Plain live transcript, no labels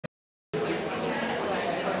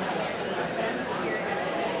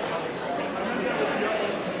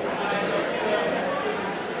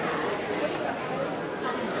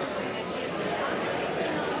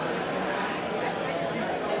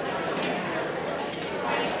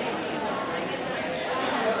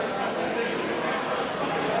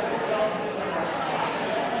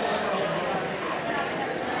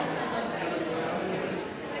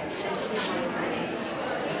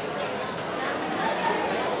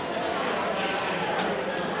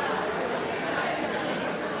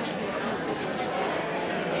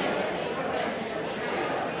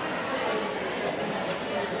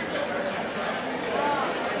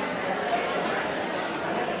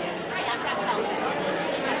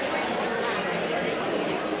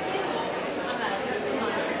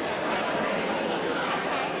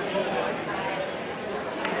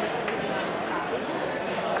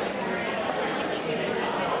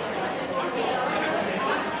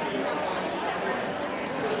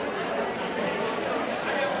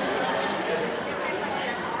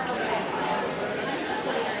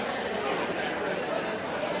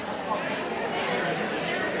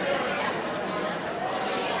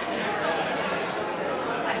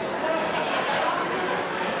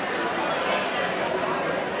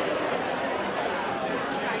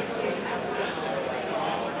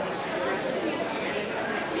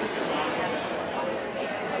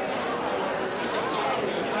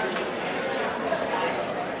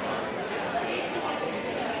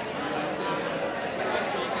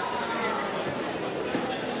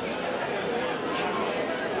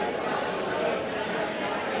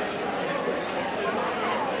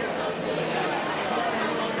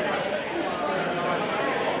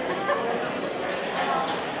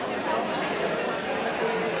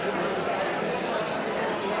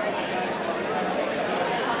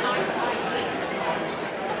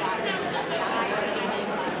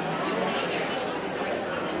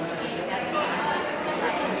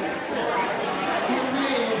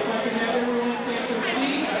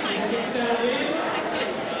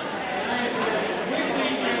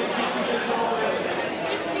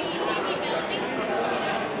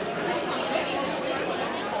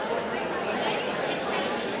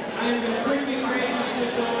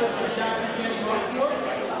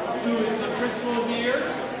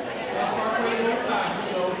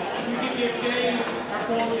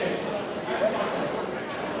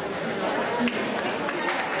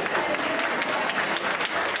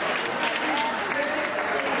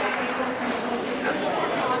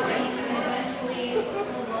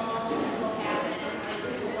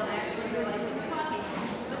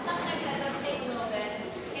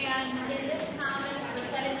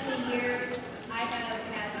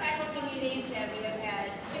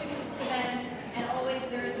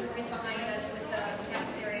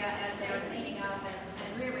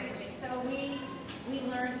we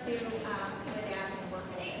learn to adapt and work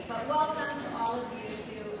with it. But welcome to all of you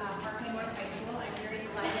to Parkway North High School. I'm very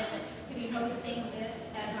delighted to be hosting this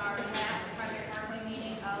as our last Project Parkway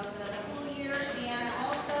meeting of the school year, and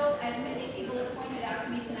also, as many people have pointed out to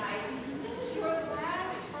me tonight, this is your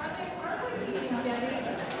last Project Parkway meeting, Jenny.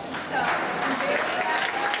 So I'm very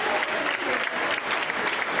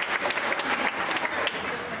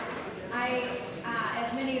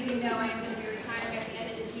as many of you know, I am going to be retiring at the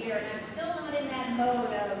end of this year, and I'm still not in that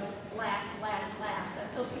mode of last,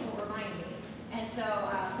 until people remind me. And so,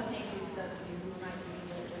 thank you to those of you who remind me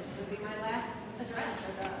that this would be my last address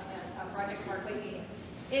as a Project Parkway meeting.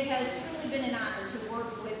 It has truly been an honor to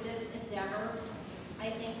work with this endeavor.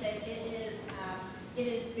 I think that it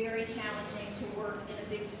is very challenging to work in a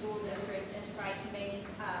big school district and try to make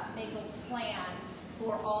a plan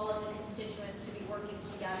for all of the constituents to be working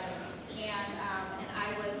together. And I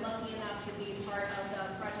was lucky enough to be part of the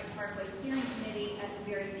Project Parkway Steering Committee at the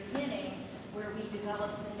very beginning, where we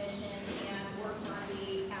developed the mission and worked on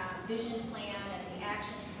the vision plan and the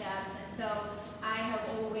action steps. And so I have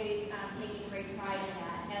always taken great pride in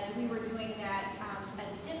that. As we were doing that as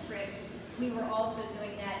a district, we were also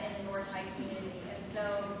doing that in the North High community. And so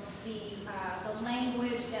the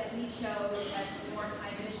language that we chose as the North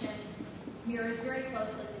High mission mirrors very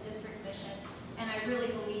closely the district mission, and I really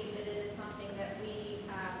believe that it is something that we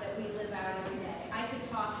live out every day. I could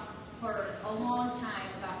talk for a long time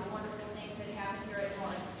about the wonderful things that happen here at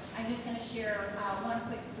North. I'm just going to share one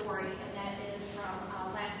quick story, and that is from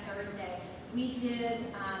last Thursday. We did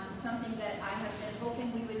something that I have been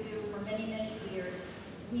hoping we would do for many, many years.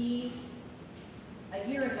 We, a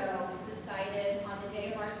year ago, decided on the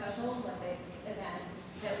day of our Special Olympics event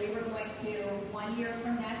that we were going to, 1 year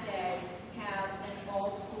from that day, have an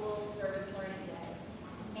all-school service learning day.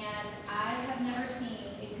 And I have never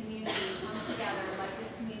seen a community come together like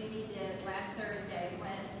this community did last Thursday,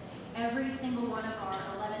 when every single one of our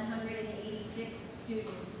 1,186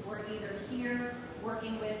 students were either here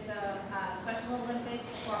working with the Special Olympics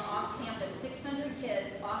or off campus. 600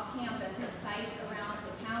 kids off campus at sites around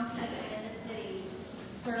the county and in the city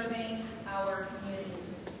serving our community.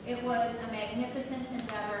 It was a magnificent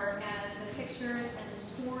endeavor, and the pictures and the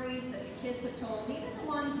stories that the kids have told, even the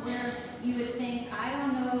ones where you would think, I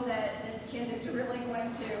don't know that this kid is really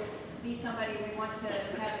going to be somebody we want to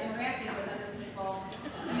have interacting with other people.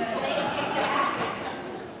 You know,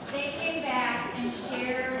 they came back and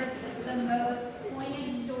shared the most poignant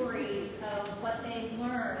stories of what they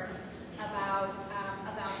learned about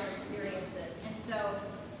their experiences. And so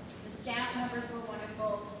the staff members were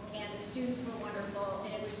wonderful, and the students were wonderful,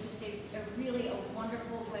 and it was just really a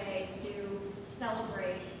wonderful way to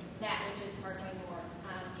celebrate that which is Parkway North.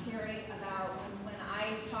 Caring about, when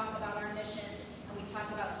I talk about our mission and we talk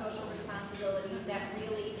about social responsibility, that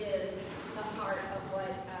really is the heart of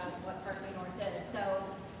what Parkway North is. So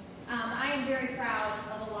I am very proud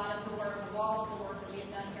of a lot of the work, of all of the work that we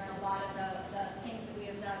have done here, and a lot of the things that we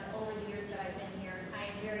have done over the years that I've been here. I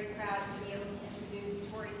am very proud to be able to introduce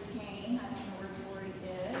Tori Kane. I don't know where Tori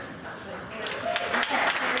is, but Tori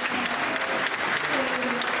Kane.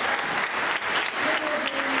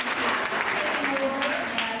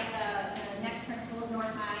 As the next principal of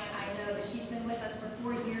North High. I know that she's been with us for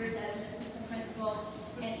 4 years as an assistant principal,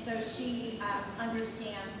 and so she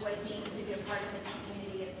understands what it means to be a part of this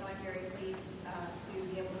community, and so I'm very pleased to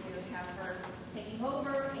be able to have her taking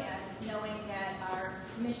over and knowing that our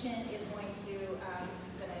mission is going to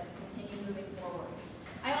continue moving forward.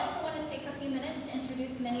 I also want to take a few minutes to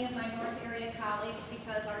introduce many of my North area colleagues,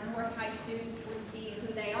 because our North High students wouldn't be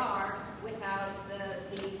who they are without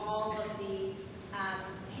all of the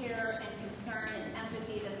care and concern and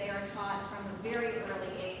empathy that they are taught from a very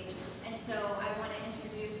early age. And so I want to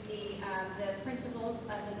introduce the principals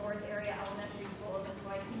of the North area elementary schools. And so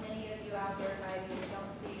I see many of you out there, but I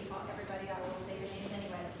don't see everybody. I will say your names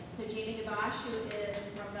anyway. So Jamie DeBosch, who is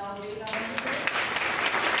from Bellevue Elementary.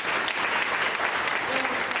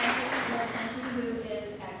 Will Senti, who is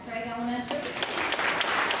at Craig Elementary.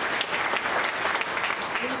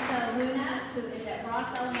 Lisa Luna, who is at Ross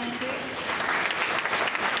Elementary.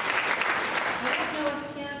 I don't know if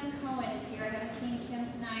Kim Cohen is here. I haven't seen Kim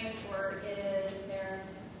tonight, or is there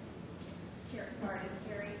here? Sorry,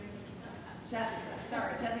 Carrie.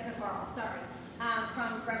 Jessica Carl.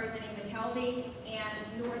 From representing McKelvey,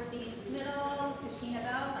 and Northeast Middle, Kashina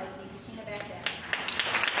Bell. I see Kashina back there.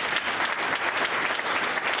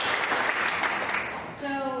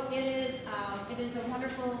 So it is a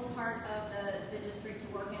wonderful part of the district to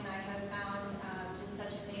work in. I have found just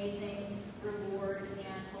such amazing reward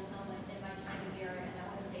and fulfillment in my time here, and I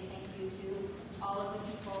want to say thank you to all of the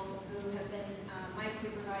people who have been my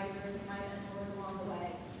supervisors and my mentors along the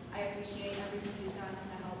appreciate everything you've done to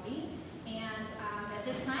help me. And at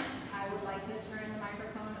this time, I would like to turn the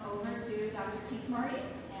microphone over to Dr. Keith Marty,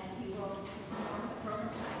 and he will continue on with the program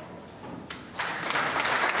tonight.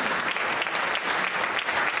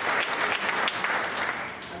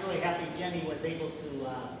 I'm really happy Jenny was able to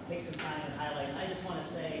take some time and highlight. And I just want to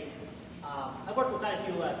say, I've worked with quite a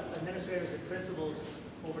few administrators and principals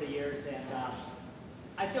over the years, and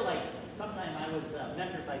I feel like sometime I was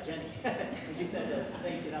mentored by Jenny. She said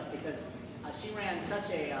thank you to us because she ran such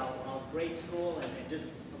a great school and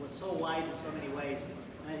just was so wise in so many ways.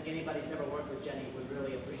 And I think anybody who's ever worked with Jenny would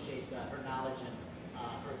really appreciate her knowledge and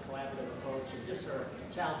her collaborative approach and just her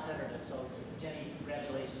child-centeredness. So Jenny,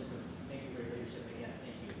 congratulations and thank you for your leadership again.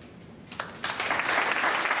 Thank you.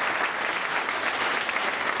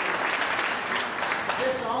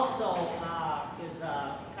 This also is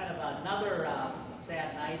kind of another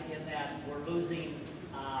sad night in that we're losing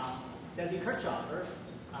Desi Kirchhoffer.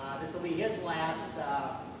 This will be his last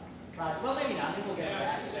project. Well, maybe not. Maybe we'll get it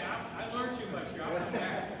back. I learned too much. You're awesome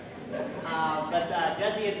there. But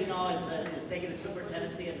Desi, as you know, is taking the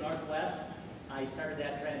superintendency at Northwest. He started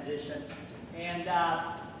that transition. And,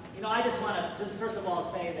 you know, I just want to first of all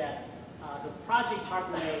say that the Project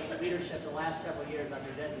Parkway leadership the last several years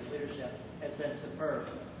under Desi's leadership has been superb.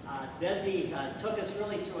 Desi took us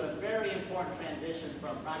really through a very important transition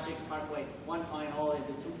from Project Parkway 1.0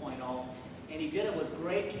 into 2.0, and he did it with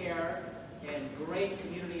great care and great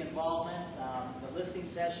community involvement, the listening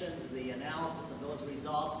sessions, the analysis of those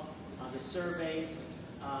results, the surveys,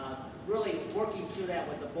 really working through that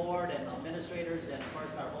with the board and administrators and, of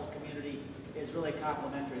course, our whole community is really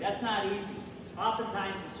complimentary. That's not easy.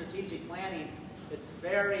 Oftentimes in strategic planning, it's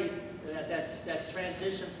very, that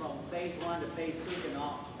transition from phase 1 to phase 2 can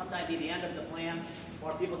sometimes be the end of the plan,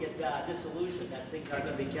 or people get disillusioned that things aren't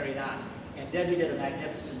going to be carried on. And Desi did a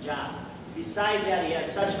magnificent job. Besides that, he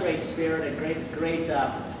has such great spirit and great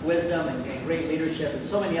wisdom and great leadership in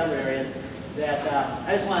so many other areas that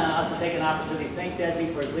I just want us to take an opportunity to thank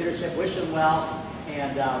Desi for his leadership, wish him well,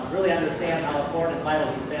 and really understand how important and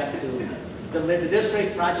vital he's been to the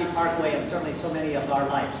district, Project Parkway, and certainly so many of our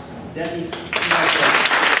lives. Desi, congratulations.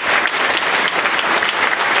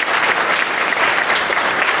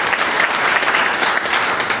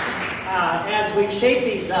 As we've shaped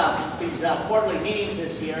these quarterly meetings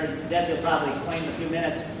this year, and Desi will probably explain in a few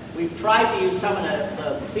minutes, we've tried to use some of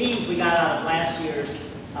the themes we got out of last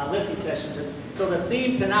year's listening sessions. And so the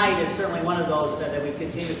theme tonight is certainly one of those that we've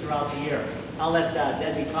continued throughout the year. I'll let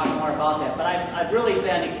Desi talk more about that. But I've really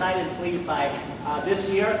been excited and pleased by this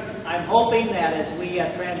year. I'm hoping that as we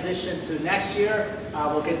transition to next year,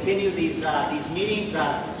 we'll continue these meetings.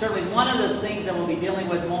 Certainly one of the things that we'll be dealing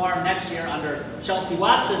with more next year under Chelsea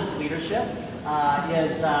Watson's leadership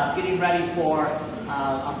is getting ready for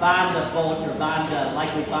a bond vote or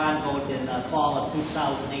likely bond vote in the fall of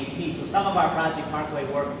 2018. So some of our Project Parkway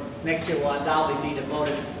work next year will undoubtedly be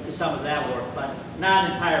devoted to some of that work, but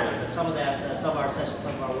not entirely. But some of that, some of our sessions,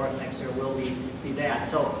 some of our work next year will be that.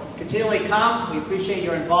 So continually come. We appreciate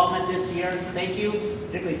your involvement this year. Thank you.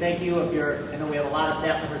 Particularly thank you if I know we have a lot of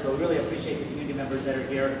staff members, but we really appreciate the community members that are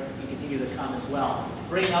here and continue to come as well.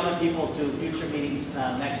 Bring other people to future meetings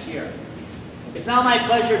next year. It's now my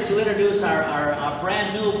pleasure to introduce our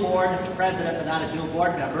brand new board president, but not a dual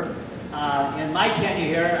board member. In my tenure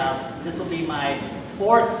here, this will be my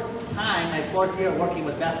fourth year working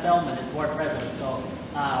with Beth Feldman as board president. So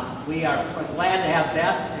we are glad to have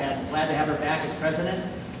Beth and glad to have her back as president.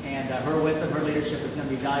 And her wisdom, her leadership is going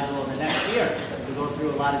to be valuable in the next year as we go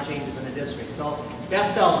through a lot of changes in the district. So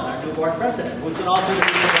Beth Feldman, our new board president, who's going to also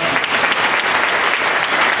introduce her.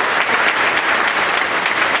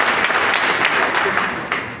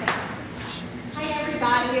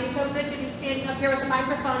 It's so good to be standing up here with the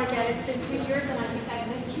microphone again. It's been 2 years and I think I've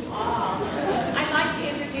missed you all. I'd like to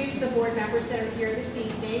introduce the board members that are here this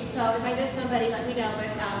evening. So if I miss somebody, let me know. But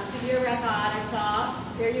Sudhir Rathod, I saw.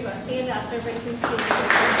 There you go. Stand up so everybody can see you.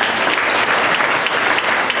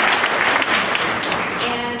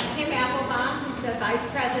 And Kim Applebaum, who's the vice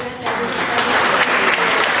president.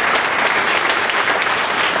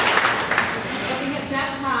 Looking at Jeff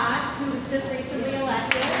Todd, who was just recently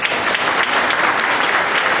elected.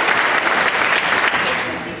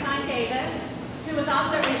 Who was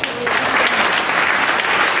also recently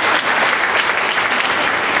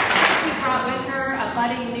she brought with her a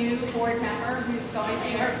budding new board member who's going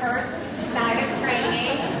through her first night of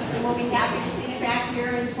training, and we'll be happy to see you back here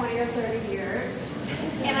in 20 or 30 years.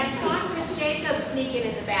 And I saw Chris Jacob sneaking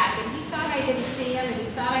in the back, and he thought I didn't see him, and he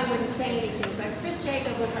thought I wouldn't say anything, but Chris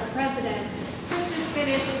Jacob was our president. Chris just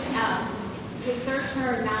finished his third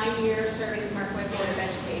term, 9 years serving the Parkway Board of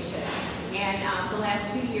Education. And And the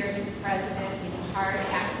last 2 years as president, he's a hard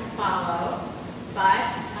act to follow, but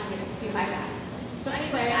I'm going to do my best. So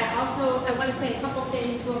anyway, I want to say a couple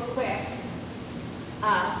things real quick.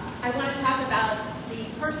 I want to talk about the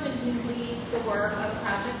person who leads the work of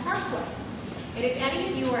Project Parkway. And if any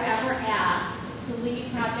of you are ever asked to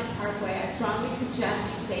lead Project Parkway, I strongly suggest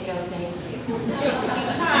you say no thank you.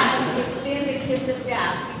 Because it's been the kiss of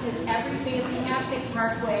death, because every fantastic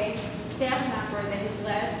Parkway staff member that has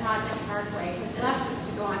led Project Parkway has left us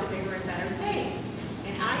to go on to bigger and better things.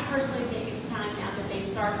 And I personally think it's time now that they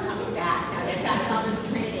start coming back, now they've gotten all this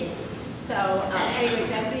training. So anyway,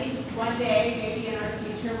 Desi, one day, maybe in our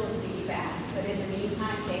future, we'll see you back. But in the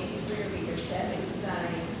meantime, thank you for your leadership, and you've done a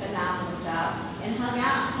phenomenal job, and hung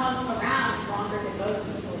around longer than most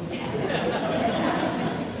people.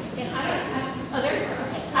 And I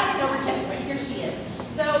don't know where Jenny, but here she is.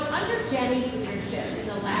 So under Jenny's leadership in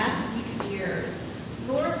the last few years,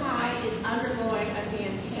 North High is undergoing a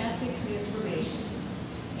fantastic transformation.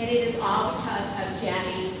 And it is all because of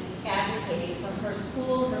Jenny advocating for her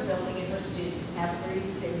school, her building, and her students every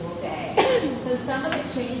single day. So some of the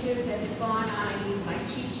changes that have gone on, I need my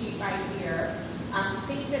cheat sheet right here,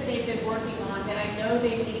 things that they've been working on that I know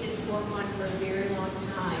they've needed to work on for a very long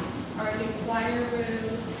time are a new choir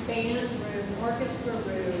room, band room, orchestra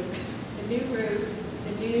room, the new roof,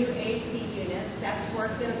 the new AC units. That's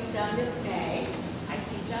work that will be done this May. I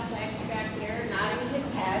see Jeff Wagner back there nodding his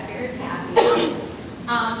head, very happy.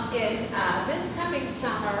 This coming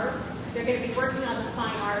summer, they're going to be working on the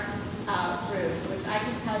fine arts room, which I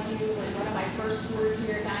can tell you was one of my first tours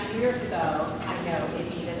here 9 years ago. I know it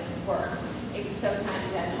needed work. It was so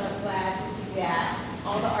time dead, so I'm glad to see that.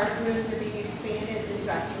 All the art rooms are being expanded, the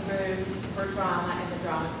dressing rooms for drama and the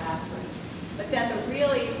drama classrooms. But then the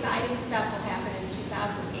really exciting stuff will happen in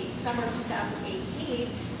summer of 2018,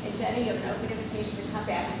 and Jenny, you have an open invitation to come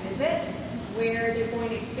back and visit, where they're going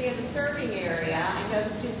to expand the serving area. I know the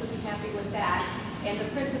students will be happy with that. And the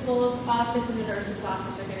principal's office and the nurse's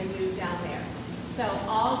office are going to move down there. So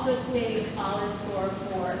all good things, all in store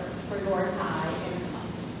for North High, and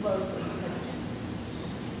mostly because of Jenny.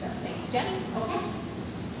 So thank you, Jenny. Okay.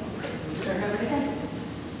 Turn over to Desi.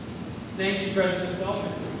 Thank you, President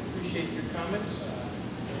Feldman. Appreciate your comments.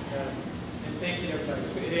 And thank you, everybody.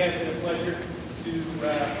 It has been a pleasure to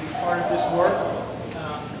be part of this work.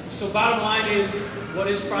 So bottom line is, what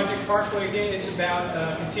is Project Parkway again? It's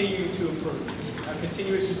about continuing to improve. A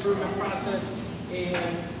continuous improvement process,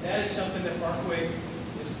 and that is something that Parkway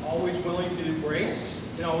is always willing to embrace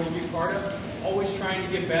and always be part of, always trying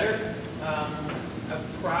to get better. I'm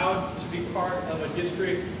proud to be part of a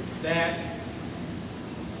district that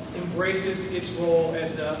embraces its role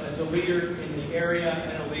as a leader in the area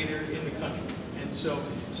and a leader in the country. And so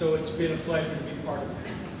it's been a pleasure to be part of that.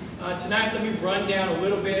 Tonight, let me run down a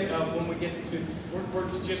little bit of when we get to, we're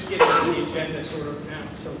just getting to the agenda sort of now.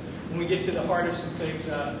 So when we get to the heart of some things,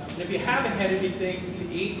 if you haven't had anything to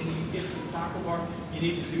eat and you get to the taco bar, you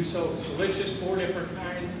need to do so. It's delicious, 4 different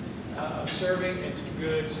kinds of serving. It's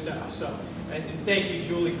good stuff. So, and thank you,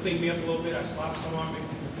 Julie, cleaned me up a little bit. I slopped some on me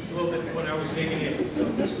a little bit when I was digging in. So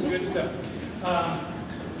that's some good stuff.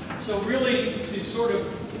 So really, to sort of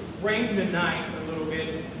frame the night a little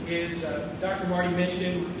bit, is Dr. Marty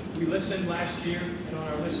mentioned, we listened last year, and on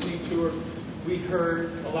our listening tour, we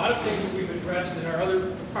heard a lot of things that we've addressed in our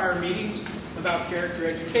other prior meetings about character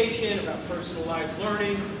education, about personalized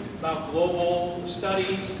learning, about global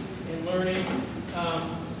studies and learning.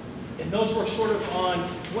 And those were sort of on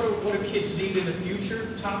what do kids need in the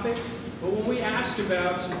future topics. But when we asked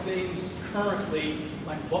about some things currently,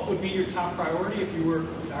 like what would be your top priority if you were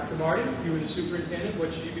Dr. Martin, if you were the superintendent,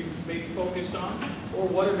 what should you be maybe focused on? Or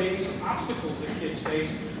what are maybe some obstacles that kids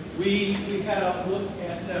face? We had a look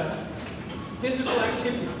at physical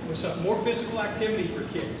activity. What's up? More physical activity for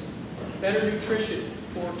kids. Better nutrition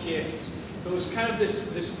for kids. So it was kind of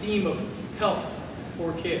this theme of health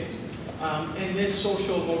for kids. And then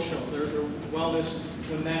social emotional, their wellness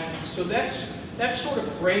when that. So that's sort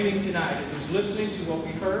of framing tonight. It was listening to what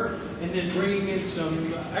we heard and then bringing in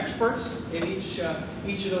some experts in each of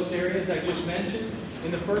those areas I just mentioned.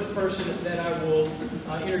 And the first person that I will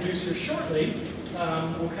introduce here shortly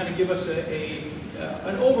will kind of give us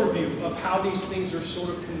an overview of how these things are sort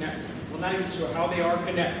of connected. Well, not even sure how they are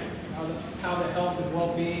connected. How the health and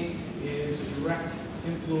well-being is a direct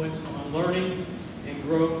influence on learning and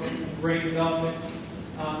growth and brain development.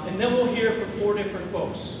 And then we'll hear from 4 different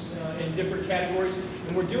folks in different categories.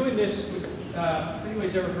 And we're doing this, if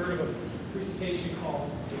anybody's ever heard of a presentation called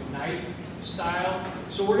Ignite Style.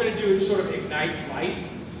 So we're going to do sort of Ignite Light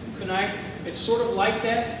tonight. It's sort of like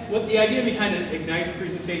that. What the idea behind an Ignite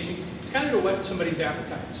presentation is kind of to whet somebody's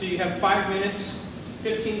appetite. So you have 5 minutes,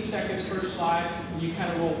 15 seconds per slide, and you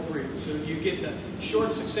kind of roll through. So you get the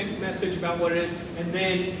short, succinct message about what it is, and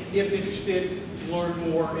then, if interested, learn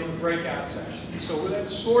more in breakout sessions. So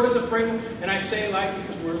that's sort of the framework, and I say like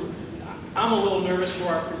because I'm a little nervous for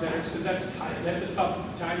our presenters because that's tight. That's a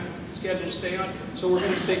tough time schedule to stay on. So we're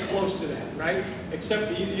going to stay close to that, right?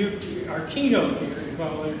 Except our keynote here, if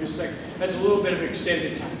I'll introduce a second, has a little bit of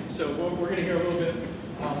extended time. So we're going to hear a little bit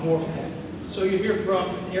more from that. So you'll hear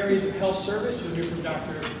from areas of health service. You'll hear from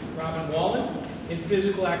Dr. Robin Wallen. In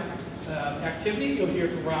physical activity, you'll hear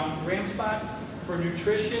from Ron Ramspot. For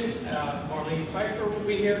nutrition, Marlene Piper will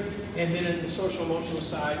be here. And then in the social emotional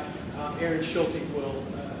side, Aaron Schulte will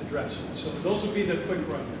address you. So those will be the quick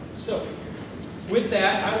rundowns. So with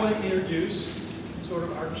that, I want to introduce sort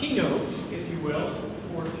of our keynote, if you will,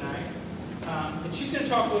 for tonight. And she's going to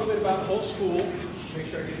talk a little bit about the whole school. Make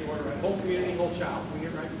sure I get the order right. Whole community, whole child. We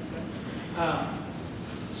get right this time.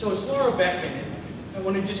 So it's Laura Beckman. I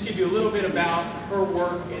want to just give you a little bit about her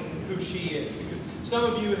work and who she is, because some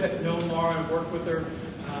of you have known Laura and worked with her,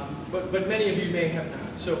 but many of you may have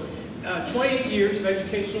not. So 28 years of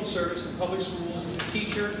educational service in public schools as a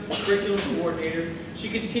teacher, curriculum coordinator. She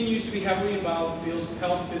continues to be heavily involved in fields of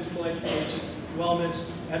health, physical education, wellness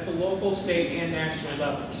at the local, state, and national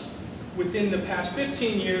levels. Within the past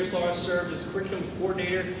 15 years, Laura served as curriculum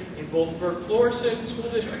coordinator in both Burke-Florissant School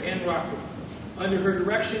District and Rockwood. Under her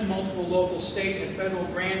direction, multiple local, state, and federal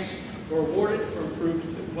grants were awarded for improved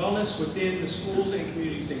wellness within the schools and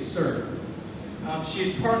communities they serve. She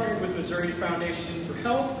has partnered with Missouri Foundation for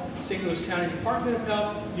Health, St. Louis County Department of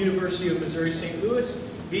Health, University of Missouri St. Louis,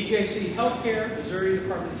 BJC Healthcare, Missouri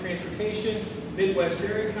Department of Transportation, Midwest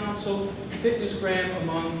Area Council, Fitness Grant,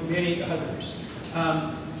 among many others.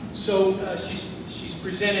 She's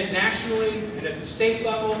presented nationally and at the state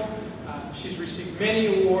level. She's received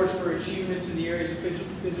many awards for achievements in the areas of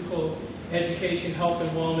physical education, health, and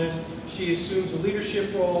wellness. She assumes a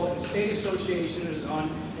leadership role in state associations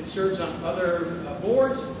and serves on other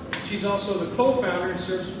boards. She's also the co-founder and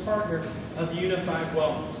serves as partner of the Unified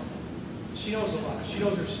Wellness. She knows a lot. She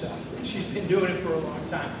knows her stuff. She's been doing it for a long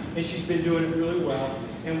time, and she's been doing it really well.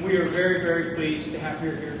 And we are very, very pleased to have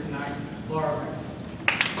her here tonight, Laura.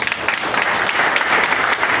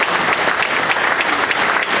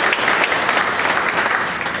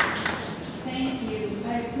 Thank you.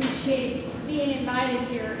 I appreciate being invited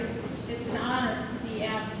here. It's an honor to be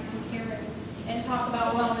asked to come here and talk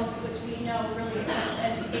about wellness, which we know really is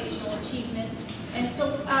educational achievement. And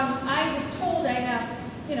so I was told I have,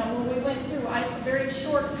 when we went through, it's a very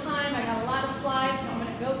short time. I got a lot of slides, so I'm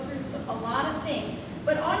going to go through a lot of things.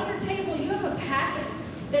 But on your table, you have a packet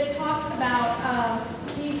that talks about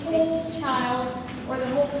the whole child, or the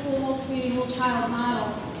whole school, whole community, whole child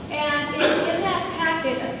model. And in that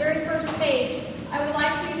packet, at the very first page, I would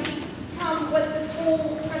like you to become what this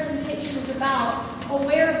whole presentation is about,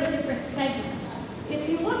 aware of the different segments. If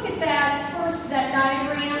you look at that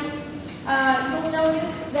diagram, you'll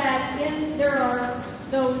notice that there are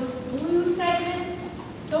those blue segments.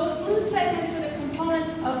 Those blue segments are the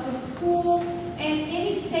components of the school and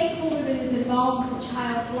any stakeholder that is involved with a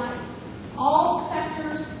child's life. All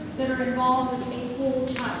sectors that are involved with a whole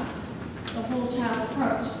child, the whole child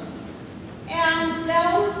approach. And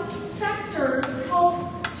those sectors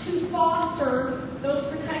help to foster those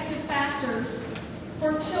protective factors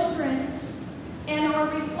for children and are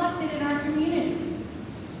reflected in our community.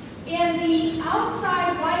 In the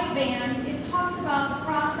outside white band, it talks about the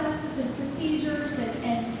processes and procedures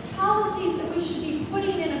and policies that we should be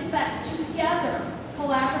putting in effect together,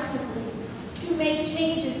 collaboratively, to make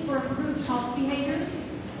changes for improved health behaviors.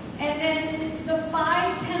 And then the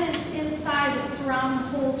 5 tenets inside that surround the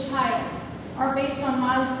whole child are based on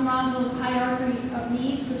Maslow's hierarchy of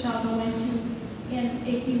needs, which I'll go into in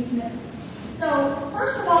a few minutes. So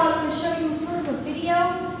first of all, I'm going to show you sort of a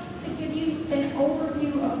video to give you an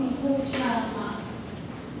overview of the whole child model.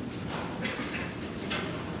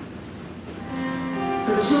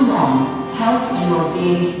 For too long, health and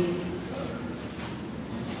well-being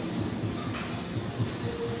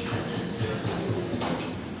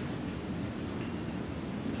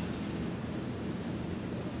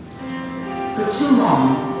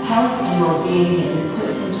had been put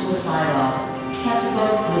into a silo, kept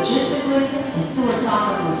both logistically and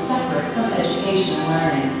philosophically separate from education and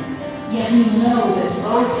learning. Yet we know that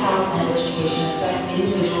both health and education affect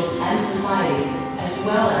individuals and society, as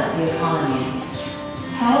well as the economy.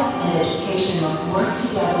 Health and education must work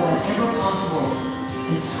together whenever possible,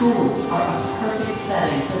 and schools are a perfect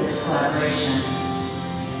setting for this collaboration.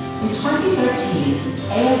 In 2013,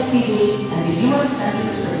 ASCD and the U.S.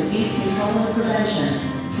 Centers for Disease Control and Prevention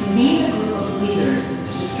convened a group of leaders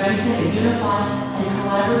to strengthen a unified and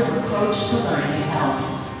collaborative approach to learning and health.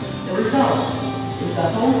 The result is the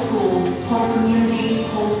whole school, whole community,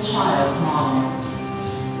 whole child model.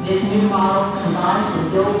 This new model combines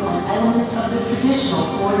and builds on elements of the traditional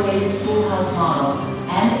coordinated school health model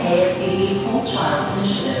and ASCD's Whole Child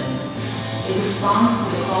Initiative. It responds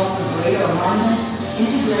to the call for greater alignment,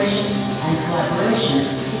 integration, and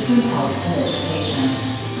collaboration between health and education.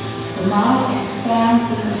 The model expands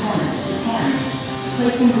the components to 10,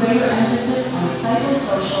 placing greater emphasis on the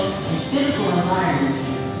psychosocial and physical environment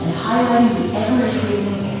and highlighting the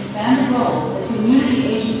ever-increasing expanded roles that community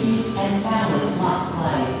agencies and families must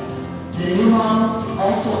play. The new model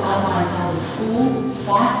also outlines how the school,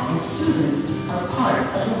 staff, and students are part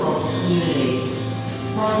of the local community.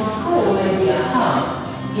 While the school may be a hub,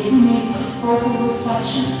 it remains a focal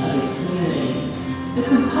reflection of its community. The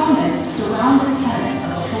components surround the tenets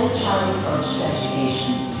of a whole child approach to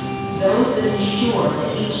education, those that ensure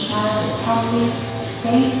that each child is healthy,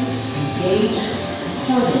 safe, engaged,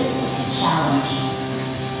 supported, and challenged.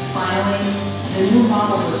 Finally, the new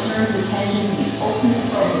model returns attention to the ultimate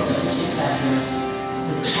focus of the two sectors,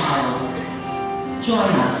 the child.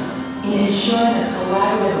 Join us in ensuring a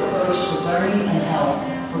collaborative approach to learning and health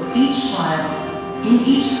for each child, in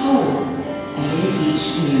each school, and in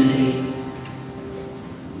each community.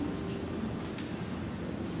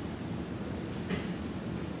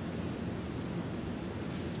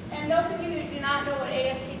 And those of you who do not know what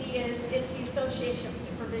ASCD is, it's the Association of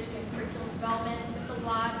Supervision and Curriculum Development, with a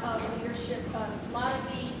lot of leadership. A lot of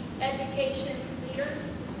the education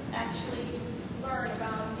leaders actually learn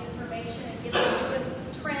about information and get the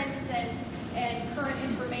newest trends and current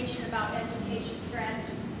information about education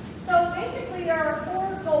strategies. So basically there are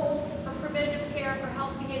 4 goals for preventative care for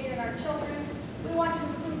health behavior in our children. We want to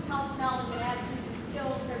improve health knowledge and attitudes and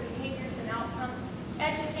skills, their behaviors and outcomes,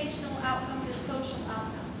 educational outcomes and social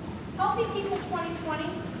outcomes. Healthy People 2020.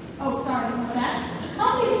 Oh, sorry about that.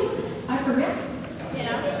 I forget.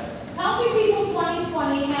 Healthy People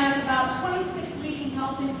 2020 has about 26 leading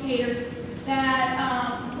health indicators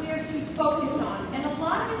that we are to focus on. And a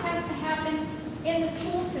lot of it has to happen in the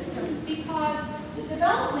school systems because the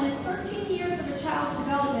development, 13 years of a child's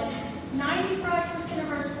development, 95%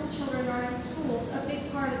 of our school children are in schools a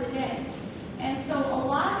big part of the day. And so a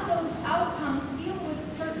lot of those outcomes deal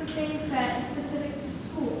with certain things that are specific to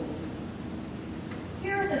schools.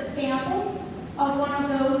 Here's a sample of one of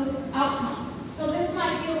those outcomes. So this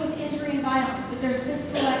might deal with injury and violence, but there's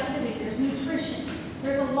physical activity, there's nutrition.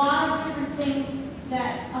 There's a lot of different things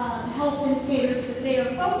that health indicators that they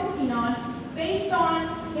are focusing on based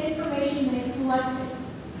on information they've collected.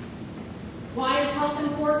 Why is health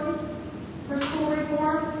important for school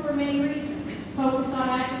reform? For many reasons. Focus on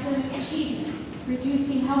academic achievement,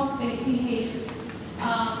 reducing health behaviors,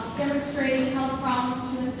 demonstrating health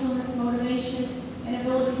problems to influence motivation and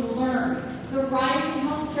ability to learn, the rising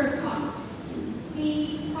healthcare costs,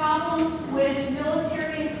 the problems with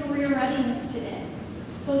military and career readiness today.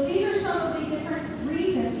 So these are some of the different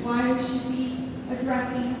reasons why we should be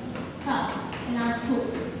addressing health in our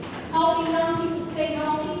schools. Helping young people stay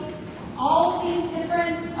healthy. All of these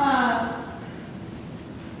different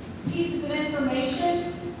pieces of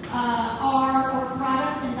information are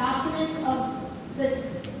products and documents of the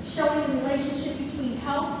showing the relationship between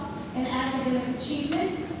health and academic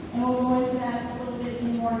achievement, and we'll go into that a little bit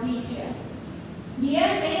in more detail. The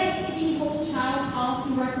ASCD Whole Child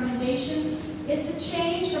Policy recommendations is to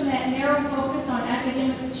change from that narrow focus on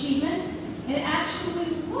academic achievement and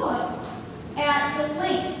actually look at the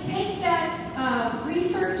links. Take that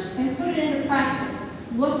research and put it into practice.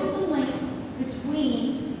 Look at the links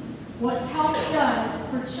between what health does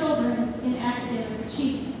for children in academic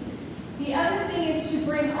achievement. The other thing is to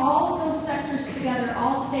bring all of those sectors together,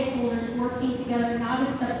 all stakeholders working together, not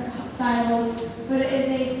as separate silos, but as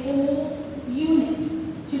a whole unit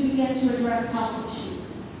to begin to address health issues.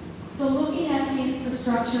 So looking at the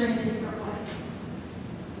infrastructure in a different way.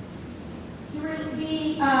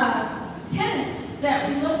 The tenets that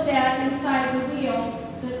we looked at inside the wheel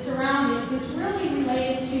that surround it is really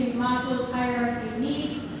related to Maslow's hierarchy of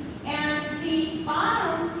needs. And the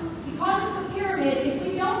bottom, because it's a pyramid, if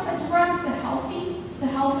we don't address the health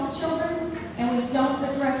of children, and we don't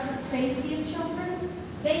address the safety of children,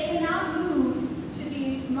 they cannot move to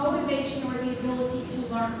the motivation or the ability to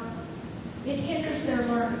learn. It hinders their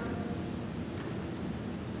learning.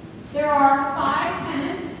 There are 5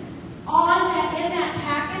 tenets in that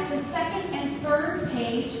packet. The second and third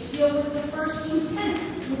page deal with the first 2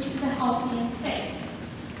 tenets, which is the healthy and safe.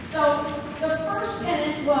 So the first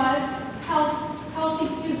tenet was healthy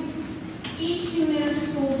students. Each student enters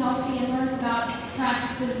school healthy and learns about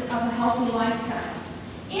practices of a healthy lifestyle.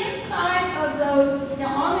 Inside of those,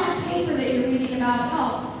 on that paper that you're reading about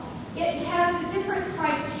health, it has the different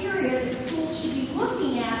criteria that schools should be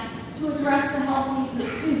looking at to address the health needs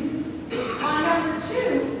of students. On number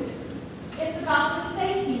 2, it's about the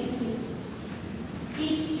safety of students.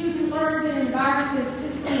 Each student learns in an environment that is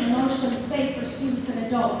physically and emotionally safe for students and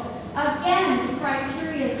adults. Again, the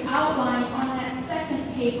criteria is outlined on that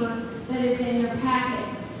second paper that is in your packet.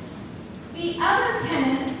 The other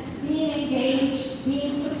tenets, being engaged,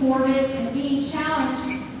 being supported, and being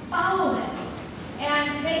challenged, follow them.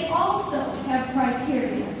 And they also have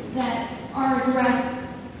criteria that are addressed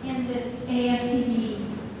in this ASCD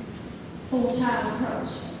whole child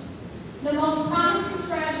approach. The most promising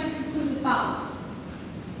strategies include the following.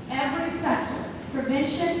 Every sector,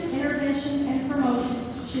 prevention, intervention, and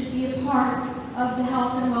promotions should be a part of the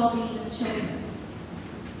health and well-being of children.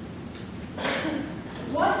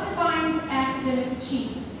 What defines academic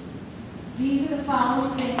achievement? These are the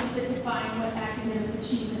following things that define what academic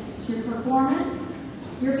achievement is. Your performance,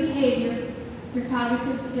 your behavior, your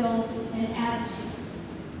cognitive skills, and attitudes.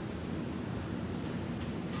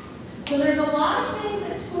 So there's a lot of things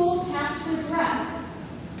that schools have to address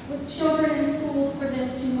with children in schools for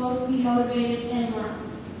them to be motivated and learn.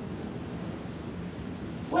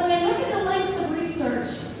 When they look at the links of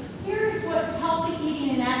research, here's what healthy eating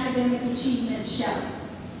and academic achievement show.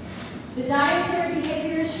 The dietary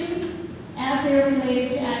behavior issues as they are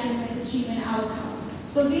related to academic achievement outcomes.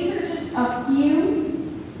 So these are just a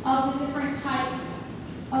few of the different types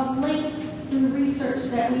of links through research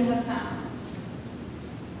that we have found.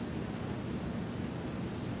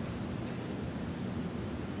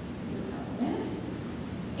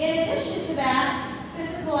 In addition to that,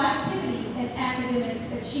 physical activity and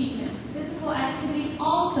academic achievement. Physical activity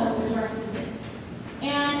also addresses it.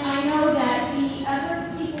 And I know that the other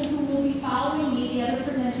people who will be following me, the other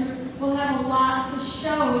presenters, will have a lot to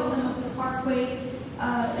show some of the Parkway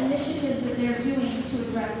initiatives that they're doing to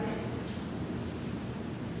address things.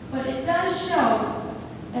 But it does show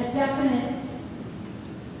a definite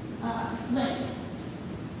link.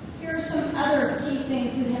 Here are some other key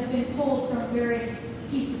things that have been pulled from various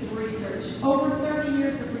pieces of research. Over 30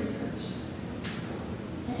 years of research.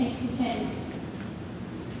 And it continues.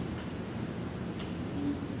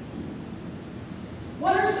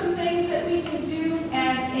 What are some things that we can do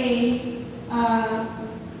as a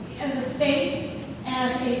state,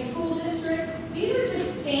 as a school district? These are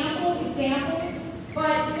just sample examples,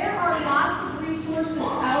 but there are lots of resources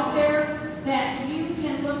out there that you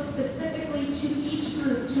can look specifically to each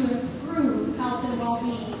group to improve health and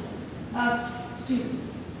well-being of students.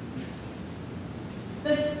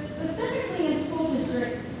 Specifically in school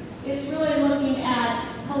districts, it's really looking at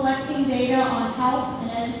collecting data on health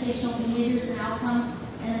and educational behaviors and outcomes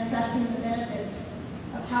and assessing the benefits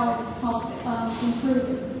of how it's helped improve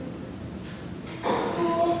it.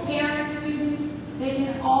 Schools, parents, students, they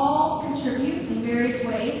can all contribute in various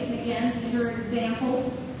ways. And again, these are examples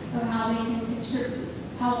of how they can contribute.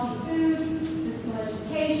 Healthy food, physical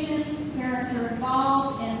education, parents are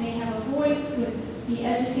involved and they have a voice with the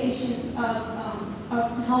education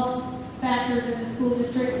of health factors in the school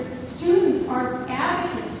district. Students are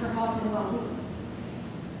advocates for health and well-being.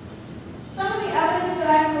 Some of the evidence that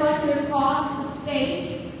I've collected across the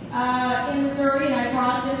state in Missouri, and I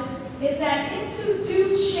brought this, is that if you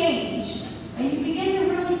do change and you begin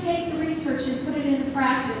to really take the research and put it into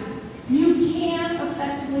practice, you can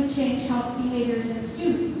effectively change health behaviors in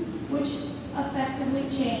students, which effectively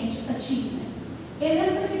change achievement. In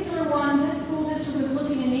this particular one, this school district was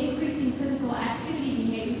looking at increasing physical activity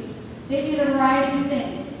behaviors. They did a variety of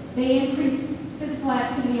things. They increased physical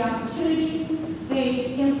activity opportunities.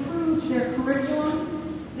 They improved their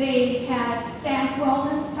curriculum. They had staff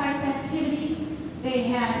wellness type activities. They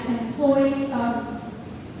had employees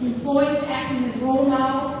acting as role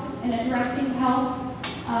models and addressing health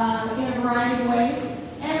in a variety of ways.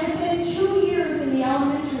 And within 2 years in the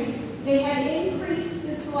elementary, they had increased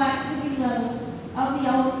physical activity levels of the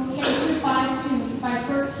K through 5 students by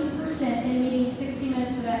 13% and meeting 60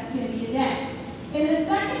 minutes of activity a day. In the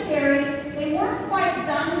secondary, they weren't quite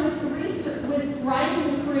done with the research, with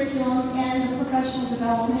writing the curriculum and the professional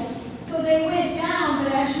development, so they went down,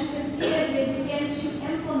 but as you can see, as they began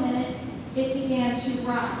to implement it, it began to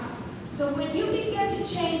rise. So when you begin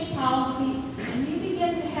to change policy, and you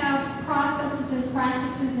begin to have processes and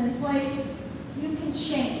practices in place, you can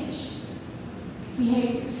change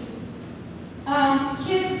behaviors.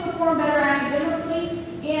 Kids perform better academically.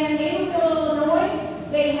 In Naperville, Illinois,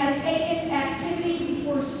 they had taken activity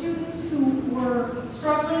before for students who were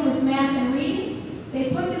struggling with math and reading. They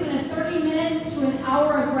put them in a 30-minute to an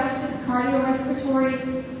hour aggressive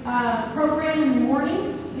cardiorespiratory program in the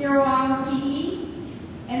mornings, 0-hour PE,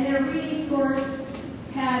 and their reading scores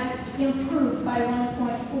had improved by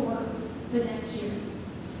 1.4 the next year.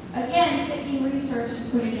 Again, taking research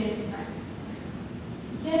and putting it into practice.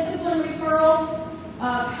 Discipline referrals,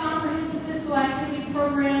 comprehensive physical activity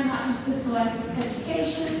program, not just physical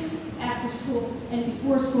education, after school and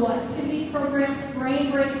before school activity programs, brain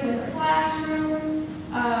breaks in the classroom,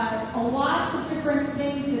 lots of different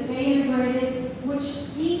things that they integrated,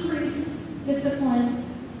 which decreased discipline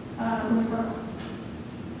referrals.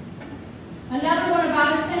 Another one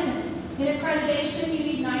about attendance. In accreditation, you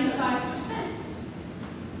need 95%.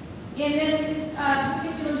 In this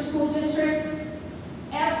particular school district,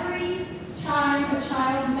 every time a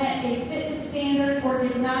child met a fitness standard or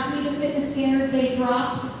did not meet a fitness standard, they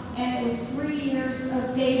dropped, and it was 3 years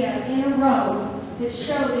of data in a row that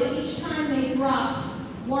showed that each time they dropped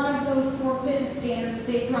one of those 4 fitness standards,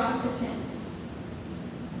 they dropped attendance.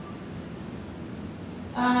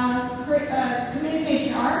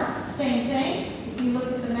 Communication arts, same thing. If you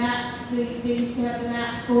look at the map, they used to have the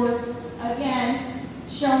map scores, again,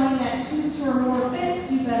 showing that students who are more fit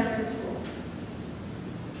do better in school.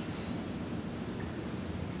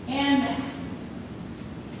 And math.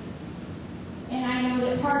 And I know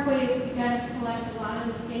that Parkway has begun to collect a lot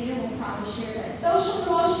of this data, and we'll probably share that. Social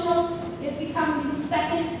emotional is becoming the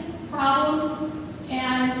second problem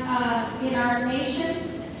and in our nation.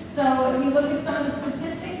 So if you look at some of the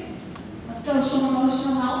statistics of social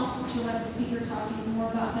emotional health, which you'll have the speaker talking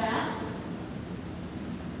more about that.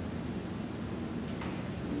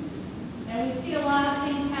 And we see a lot of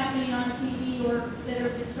things happening on TV or that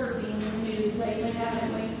are disturbing in the news lately,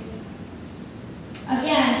 haven't we?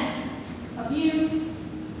 Again, abuse,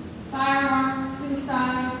 firearms,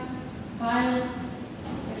 suicide, violence,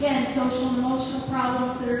 again, social and emotional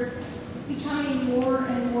problems that are becoming more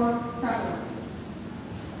and more prevalent.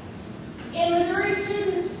 In Missouri,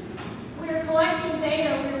 students, we are collecting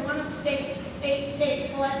data. We're one of 8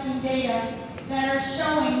 states collecting data that are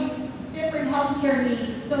showing different healthcare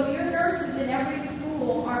needs. So your nurses in every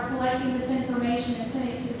school are collecting this information and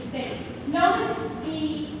sending it to the state. Notice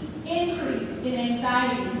the increase in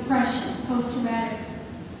anxiety, depression, post-traumatic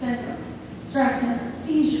syndrome, stress syndrome,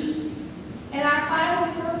 seizures. And our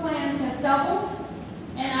 504 plans have doubled,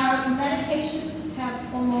 and our medications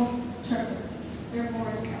have almost tripled. They're more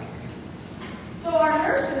than doubled. So our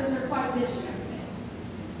nurses are quite busy every day.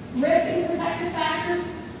 Risk and protective factors,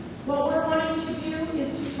 what we're wanting to do is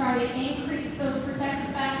to try to increase those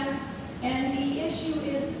protective factors. And the issue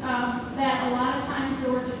is that a lot of times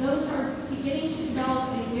those are beginning to develop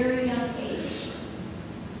at a very young age.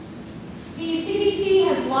 The CDC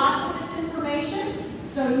has lots of this information,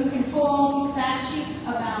 so you can pull all these fact sheets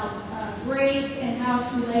about grades and how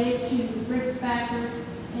it's related to risk factors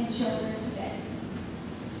in children today.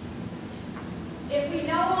 If we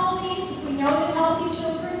know all these, if we know that healthy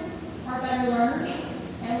children are better learners,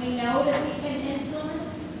 and we know that we can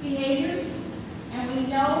influence behaviors, and we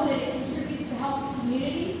know that it contributes to healthy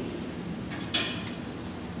communities,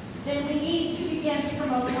 then we need to begin to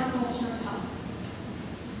promote our culture of health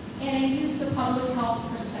and use the public health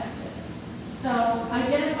perspective. So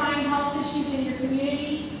identifying health issues in your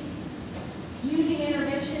community, using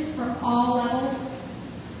intervention from all levels,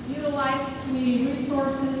 utilizing community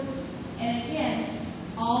resources, and again,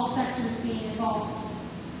 all sectors being involved.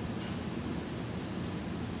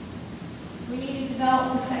 We need to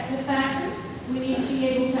develop protective factors. We need to be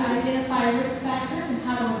able to identify risk factors and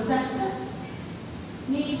how to assess them.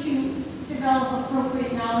 We need to develop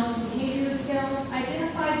appropriate knowledge and behavior skills,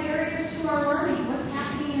 identify barriers to our learning, what's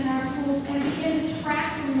happening in our schools, and begin to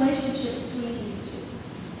track the relationship between these two.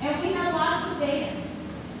 And we have lots of data.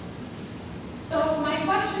 So my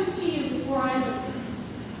questions to you before I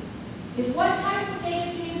leave is, what type of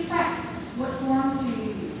data do you track? What forms do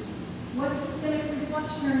you use? What systemic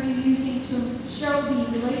reflection are you using to show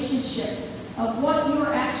the relationship of what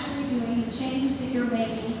you're actually doing, the changes that you're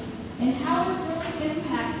making, and how it's really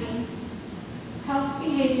impacting health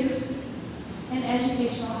behaviors and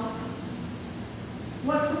educational outcomes?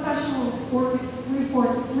 What professional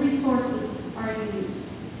resources are you using?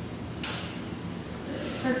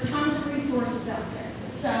 There are tons of resources out there.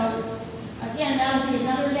 So, again, that'll be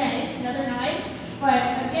another day, another night.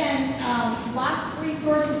 But again, lots of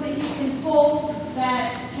resources that you can pull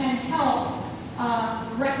that can help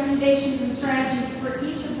recommendations and strategies for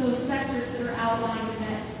each of those sectors that are outlined in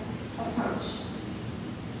that approach.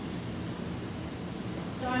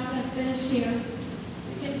 So I'm going to finish here.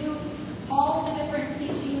 We can do all the different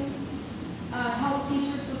teaching, help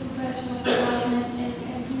teachers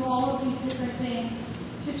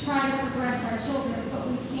progress our children, but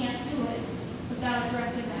we can't do it without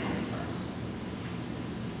addressing the head first.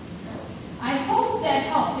 So I hope that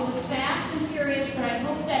helped. It was fast and furious, but I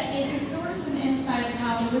hope that gave you sort of some insight of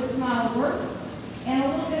how the WISC model works and a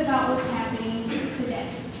little bit about what's happening today.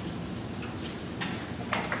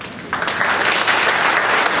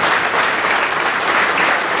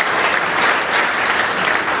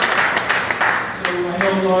 I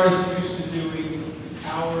know Laura's used to doing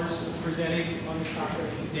hours of presenting on the topic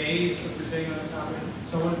and days of presenting on the topic,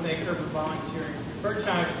 so I want to thank her for volunteering her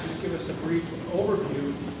time to just give us a brief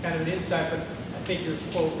overview, kind of an insight, but I think your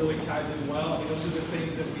quote really ties in well. I mean, those are the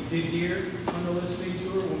things that we did here on the listening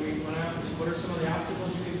tour when we went out and said, what are some of the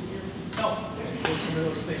obstacles you did here? It's help with some of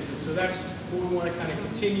those things. And so that's what we want to kind of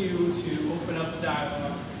continue to open up the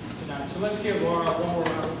dialogue tonight. So let's give Laura one more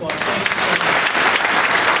round of applause. Thank you so much.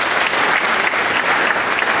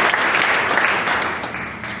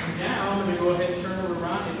 Now, I'm going to go ahead and turn it over to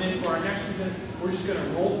Ron, and then for our next present, we're just going to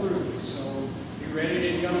roll through this. So, you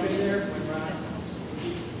ready to jump in there when Ron's on? So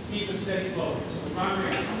keep a steady flow. So, Ron,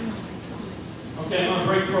 ready? Okay, I'm going to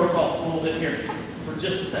break protocol a little bit here for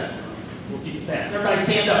just a second. We'll keep it fast. Everybody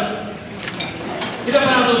stand up. Get up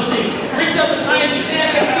out of those seats. Reach up as high as you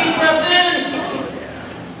can. Take a deep breath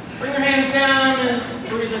in. Bring your hands down and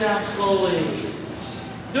breathe it out slowly.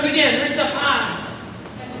 Do it again. Reach up high.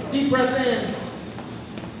 Deep breath in.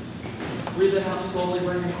 Breathe it out slowly.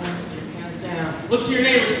 Bring your hands down. Look to your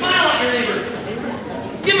neighbor. Smile at your neighbor.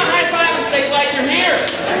 Give him a high five and say, glad you're here.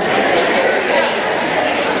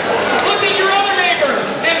 Look at your other neighbor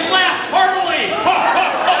and laugh heartily.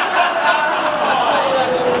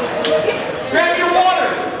 Grab your water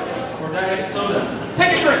or diet soda.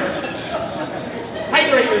 Take a drink.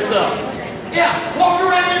 Hydrate yourself. Yeah, walk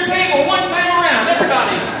around your table one time around.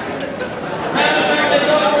 Everybody. Round and round they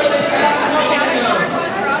go where they stop.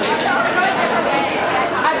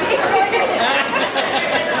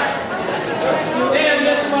 And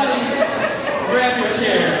everybody, grab your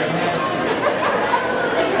chair and have a seat.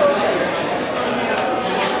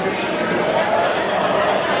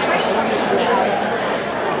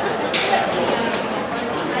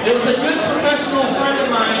 It was a good professional friend of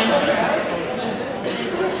mine.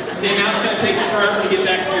 See, now it's going to take forever to get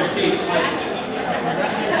back to your seats.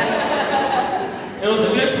 It was a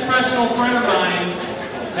good professional friend of mine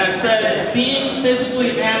that said that being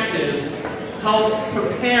physically active helps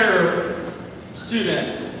prepare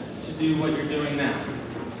students to do what you're doing now,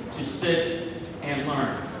 to sit and learn.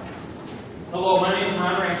 Hello, my name is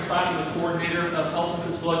Ron Rankspot. I'm the coordinator of Health and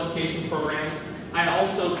Physical Education programs. I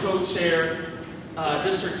also co-chair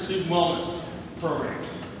district student wellness programs.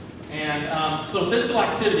 And so physical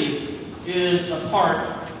activity is a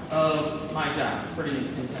part of my job, pretty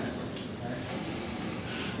intensely.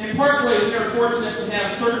 Okay? In Parkway, we are fortunate to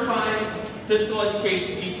have certified physical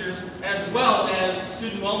education teachers as well as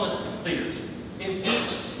student wellness leaders in each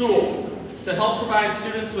school to help provide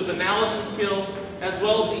students with the knowledge and skills as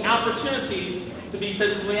well as the opportunities to be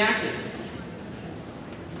physically active.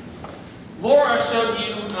 Laura showed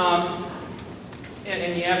you,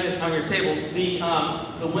 and you have it on your tables, the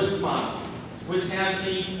WISC model, which has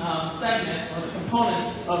the segment or the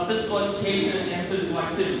component of physical education and physical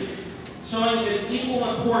activity, showing its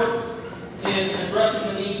equal importance in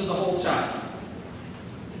addressing the needs of the whole child.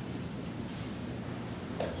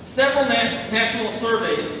 Several national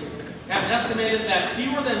surveys have estimated that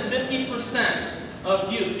fewer than 50%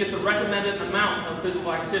 of youth get the recommended amount of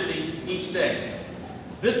physical activity each day.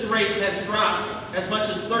 This rate has dropped as much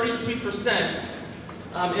as 32%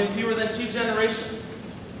 in fewer than 2 generations.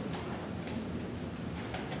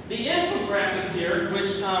 The infographic here,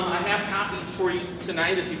 which I have copies for you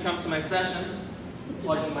tonight if you come to my session,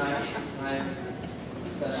 plugging my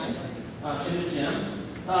session in the gym,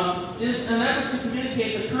 is an effort to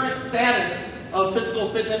communicate the current status of physical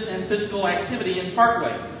fitness and physical activity in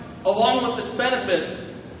Parkway, along with its benefits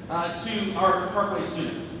to our Parkway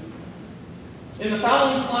students. In the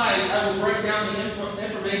following slides, I will break down the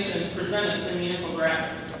information presented in the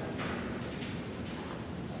infographic.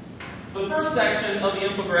 The first section of the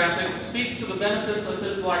infographic speaks to the benefits of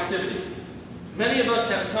physical activity. Many of us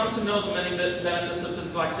have come to know the many benefits of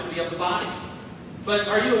physical activity of the body. But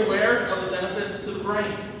are you aware of the benefits to the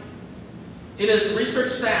brain? It is a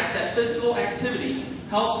research fact that physical activity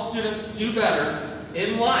helps students do better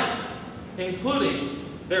in life, including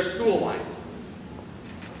their school life.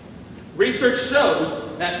 Research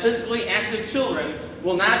shows that physically active children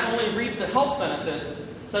will not only reap the health benefits,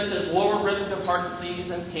 such as lower risk of heart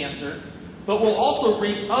disease and cancer, but will also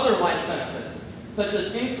reap other life benefits, such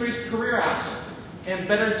as increased career options and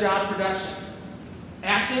better job production.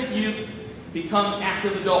 Active youth become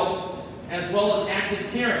active adults, as well as active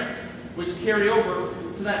parents, which carry over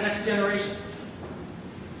to that next generation.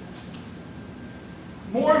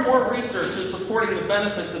 More and more research is supporting the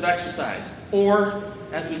benefits of exercise, or,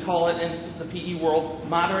 as we call it in the PE world,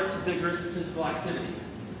 moderate to vigorous physical activity.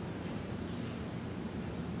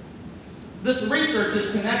 This research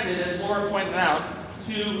is connected, as Laura pointed out,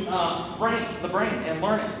 to the brain and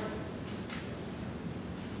learning.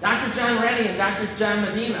 Dr. John Reddy and Dr. John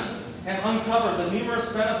Medina have uncovered the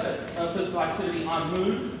numerous benefits of physical activity on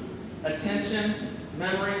mood, attention,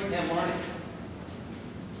 memory, and learning.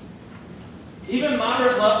 Even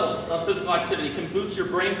moderate levels of physical activity can boost your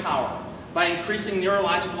brain power by increasing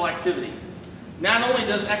neurological activity. Not only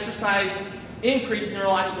does exercise increase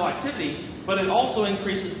neurological activity, but it also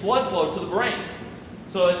increases blood flow to the brain.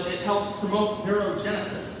 So it helps promote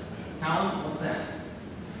neurogenesis. Colin, what's that?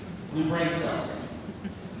 New brain cells.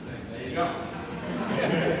 There you go.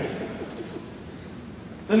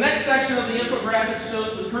 The next section of the infographic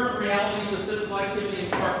shows the current realities of physical activity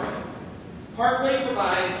in Parkway. Parkway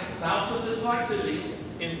provides bouts of physical activity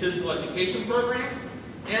in physical education programs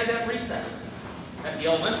and at recess at the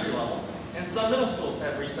elementary level, and some middle schools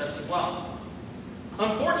have recess as well.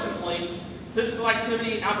 Unfortunately, physical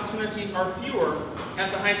activity opportunities are fewer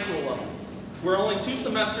at the high school level, where only 2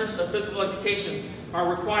 semesters of physical education are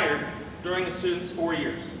required during a student's 4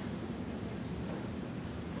 years.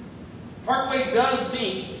 Parkway does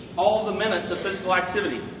meet all of the minutes of physical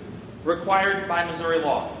activity required by Missouri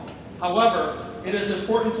law. However, it is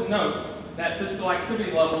important to note that physical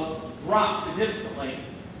activity levels drop significantly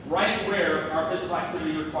right where our physical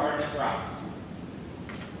activity requirement drops,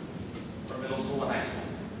 from middle school to high school.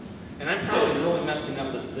 And I'm probably really messing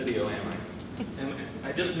up this video, am I? And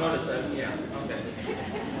I just noticed that. Yeah, okay.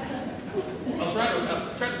 I'll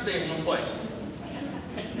try to stay in one place.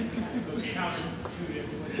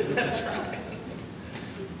 That's right.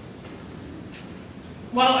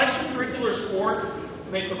 While extracurricular sports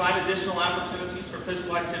may provide additional opportunities for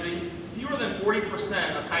physical activity, fewer than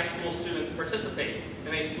 40% of high school students participate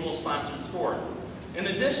in a school-sponsored sport. In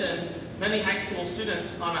addition, many high school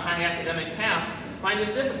students on a high academic path find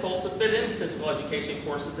it difficult to fit in physical education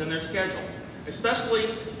courses in their schedule, especially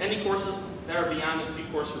any courses that are beyond the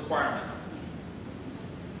 2-course requirement.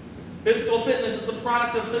 Physical fitness is a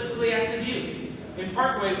product of physically active youth. In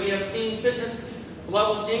Parkway, we have seen fitness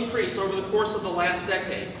levels increase over the course of the last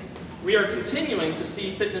decade. We are continuing to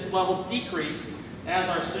see fitness levels decrease as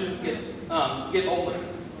our students get older.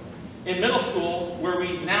 In middle school, where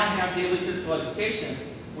we now have daily physical education,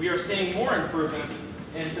 we are seeing more improvements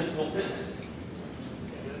in physical fitness.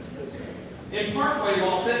 In Parkway,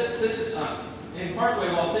 while fitness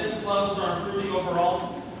levels are improving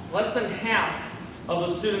overall, less than half of the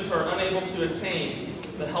students are unable to attain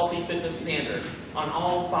the healthy fitness standard on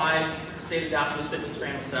all 5 state-adopted fitness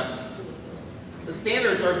frame assessments. The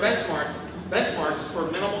standards are benchmarks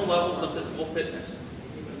for minimal levels of physical fitness.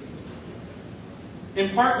 In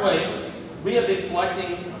Parkway, we have been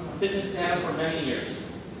collecting fitness data for many years,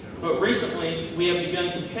 but recently we have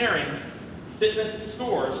begun comparing fitness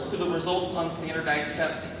scores to the results on standardized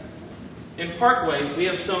testing. In Parkway, we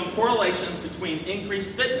have shown correlations between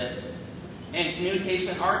increased fitness and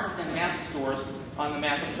communication arts and math scores on the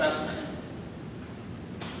math assessment.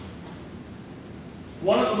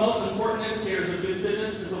 One of the most important indicators of good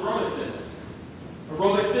fitness is aerobic fitness.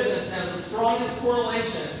 Aerobic fitness has the strongest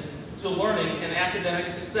correlation to learning and academic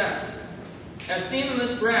success. As seen in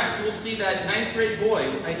this graph, you will see that 9th grade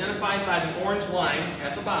boys, identified by the orange line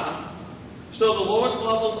at the bottom, show the lowest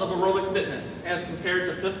levels of aerobic fitness as compared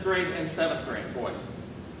to 5th grade and 7th grade boys.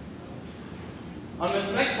 On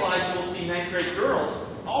this next slide, you will see 9th grade girls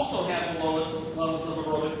also have the lowest levels of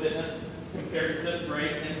aerobic fitness compared to 5th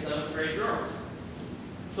grade and 7th grade girls.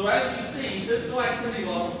 So as you see, physical activity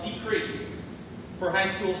levels decrease for high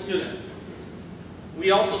school students.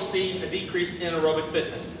 We also see a decrease in aerobic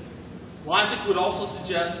fitness. Logic would also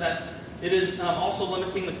suggest that it is also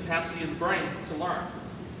limiting the capacity of the brain to learn.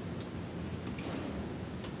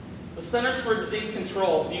 The Centers for Disease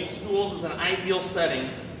Control views schools as an ideal setting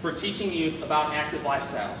for teaching youth about active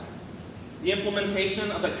lifestyles. The implementation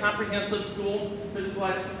of a comprehensive school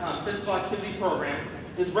physical activity program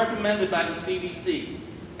is recommended by the CDC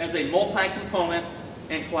as a multi-component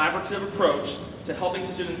and collaborative approach to helping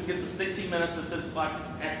students get the 60 minutes of physical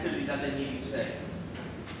activity that they need each day.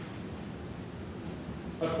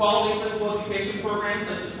 A quality physical education program,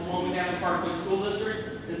 such as the one we have in Parkway School District,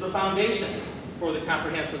 is the foundation for the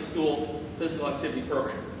comprehensive school physical activity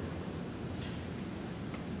program.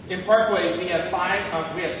 In Parkway, we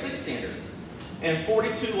have 6 standards and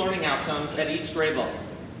 42 learning outcomes at each grade level,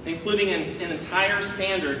 including an entire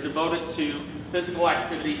standard devoted to physical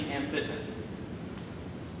activity and fitness.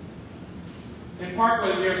 In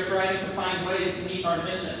Parkway, we are striving to find ways to meet our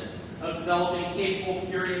mission of developing capable,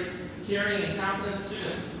 curious, caring, and confident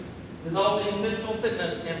students. Developing physical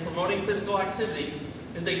fitness and promoting physical activity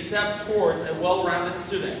is a step towards a well-rounded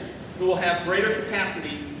student who will have greater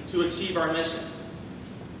capacity to achieve our mission.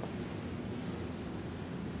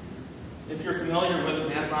 If you're familiar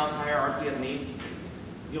with Maslow's hierarchy of needs,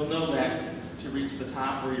 you'll know that to reach the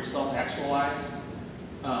top where you're self-actualized,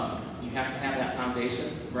 you have to have that foundation,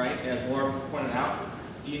 right? As Laura pointed out,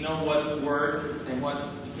 do you know what word and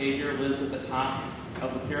what behavior lives at the top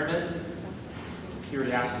of the pyramid?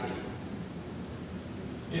 Curiosity.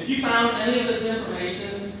 If you found any of this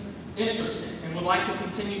information interesting and would like to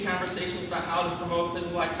continue conversations about how to promote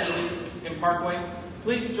physical activity in Parkway,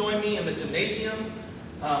 please join me in the gymnasium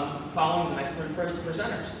following the next 3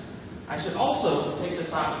 presenters. I should also take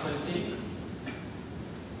this opportunity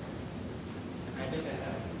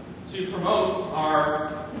to promote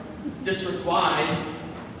our district-wide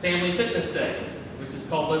Family Fitness Day, which is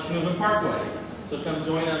called Let's Move in Parkway. So come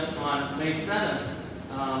join us on May 7th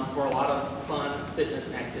for a lot of fun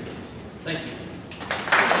fitness activities. Thank you.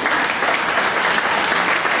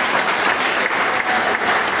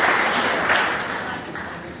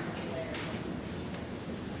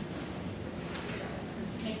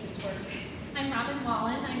 Make this work. I'm Robin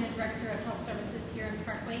Wallen. I'm the Director of Health Services here in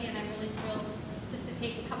Parkway, and I'm really thrilled just to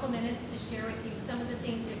take a couple minutes to share with you some of the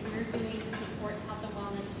things that we're doing to support health and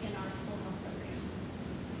wellness in our school health program.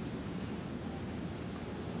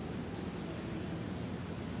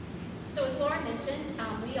 So as Laura mentioned,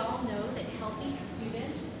 we all know that healthy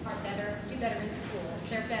students do better in school.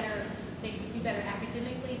 They do better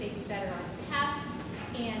academically, they do better on tests,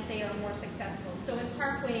 and they are more successful. So in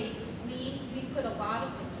Parkway, we put a lot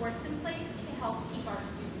of supports in place to help keep our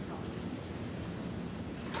students healthy.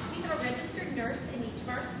 We have a registered nurse in each of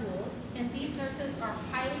our schools, and these nurses are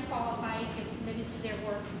highly qualified and committed to their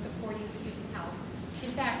work in supporting student health.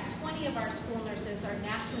 In fact, 20 of our school nurses are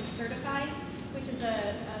nationally certified, which is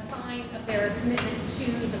a sign of their commitment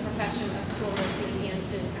to the profession of school nursing and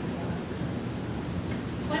to excellence.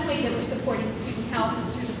 One way that we're supporting student health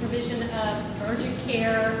is through the provision of urgent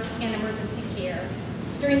care and emergency care.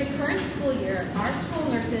 During the current school year, our school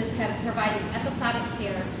nurses have provided episodic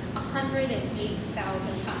care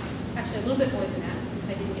 108,000 times. Actually, a little bit more than that, since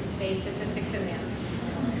I didn't get today's statistics in there.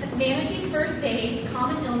 Managing first aid,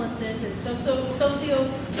 common illnesses, and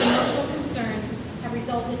socio-emotional concerns have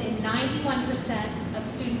resulted in 91% of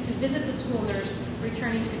students who visit the school nurse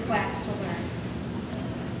returning to class to learn.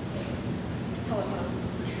 Telephone.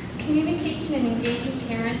 Communication and engaging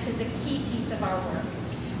parents is a key piece of our work.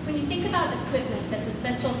 When you think about equipment that's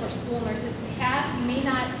essential for school nurses to have, you may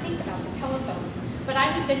not think about the telephone, but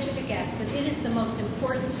I would venture to guess that it is the most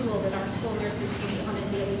important tool that our school nurses use on a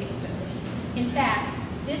daily basis. In fact,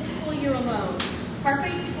 this school year alone,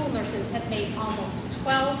 Parkway school nurses have made almost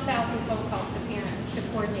 12,000 phone calls to parents to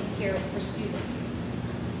coordinate care for students.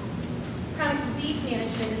 Chronic disease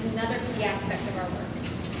management is another key aspect of our work.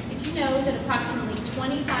 Did you know that approximately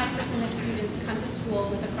 25% of students come to school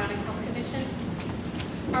with a chronic health condition?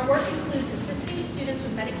 Our work includes assisting students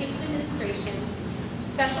with medication administration,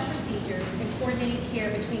 special procedures, and coordinating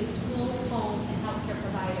care between school, home, and healthcare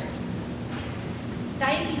providers.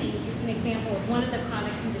 Diabetes is an example of one of the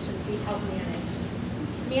chronic conditions we help manage.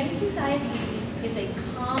 Managing diabetes is a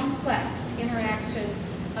complex interaction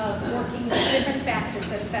of working with different factors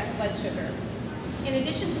that affect blood sugar. In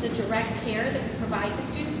addition to the direct care that we provide to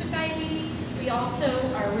students with diabetes, we also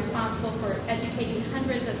are responsible for educating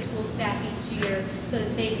hundreds of school staff each year so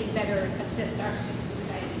that they can better assist our students with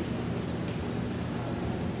diabetes.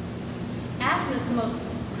 Asthma is the most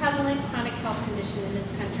prevalent chronic health condition in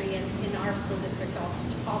this country and in our school district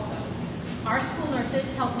also. Our school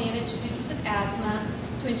nurses help manage students with asthma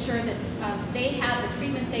to ensure that they have the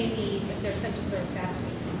treatment they need if their symptoms are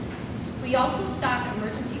exacerbated. We also stock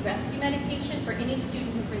emergency rescue medication for any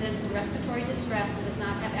student who presents in respiratory distress and does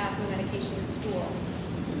not have asthma medication in school.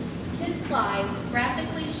 This slide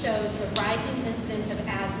graphically shows the rising incidence of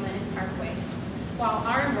asthma in Parkway. While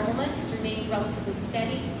our enrollment has remained relatively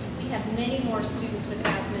steady, we have many more students with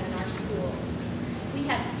asthma in our schools. We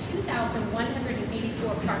have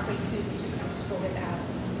 2,184 Parkway students who come to school with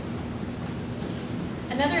asthma.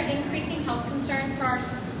 Another increasing health concern for our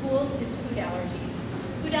schools is food allergies.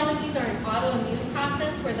 Food allergies are an autoimmune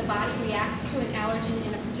process where the body reacts to an allergen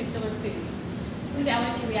in a particular food. Food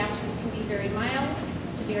allergy reactions can be very mild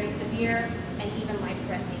to very severe and even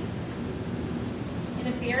life-threatening. In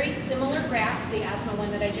a very similar graph to the asthma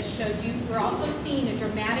one that I just showed you, we're also seeing a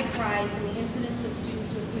dramatic rise in the incidence of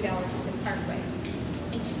students with food allergies in Parkway.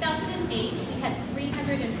 In 2008, we had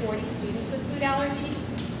 340 students with food allergies.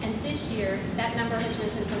 and this year that number has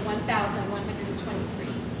risen to 1,123.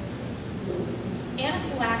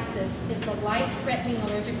 Anaphylaxis is the life-threatening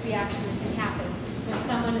allergic reaction that can happen when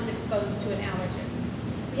someone is exposed to an allergen.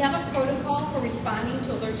 We have a protocol for responding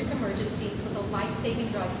to allergic emergencies with a life-saving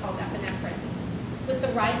drug called epinephrine. With the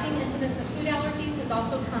rising incidence of food allergies has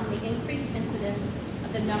also come the increased incidence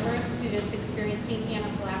of the number of students experiencing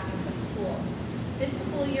anaphylaxis at school. This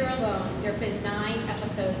school year alone, there have been 9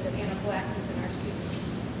 episodes of anaphylaxis in our students.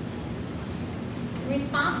 In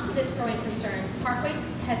response to this growing concern, Parkway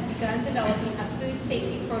has begun developing a food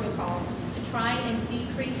safety protocol to try and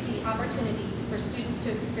decrease the opportunities for students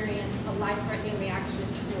to experience a life-threatening reaction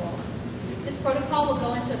in school. This protocol will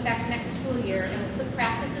go into effect next school year and will put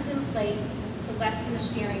practices in place to lessen the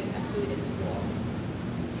sharing of food in school.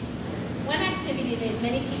 One activity that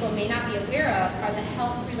many people may not be aware of are the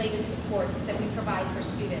health-related supports that we provide for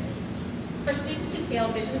students. For students who fail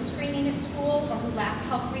vision screening at school or who lack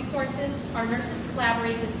health resources, our nurses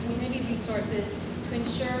collaborate with community resources to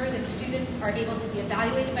ensure that students are able to be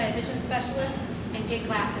evaluated by a vision specialist and get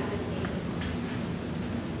glasses if needed.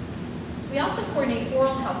 We also coordinate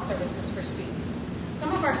oral health services for students.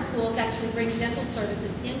 Some of our schools actually bring dental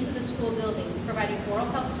services into the school buildings, providing oral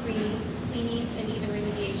health screenings, cleanings, and even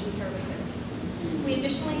remediation services. We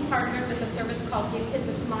additionally partner with a service called Give Kids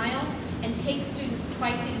a Smile and take students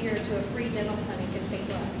twice a year to a free dental clinic in St.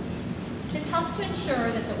 Louis. This helps to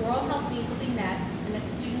ensure that the oral health needs will be met and that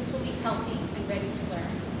students will be healthy and ready to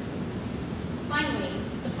learn. Finally,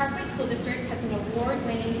 the Parkway School District has an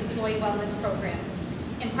award-winning employee wellness program.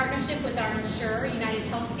 In partnership with our insurer, United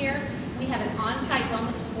Healthcare, we have an on-site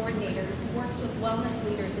wellness coordinator who works with wellness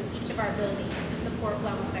leaders in each of our buildings to support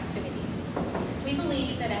wellness activities. We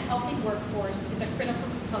believe that a healthy workforce is a critical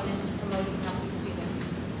component to promoting healthy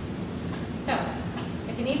students. So,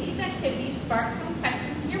 if any of these activities spark some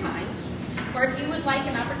questions in your mind, or if you would like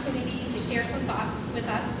an opportunity to share some thoughts with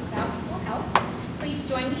us about school health, please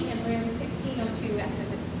join me in room 1602 after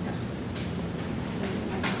this discussion.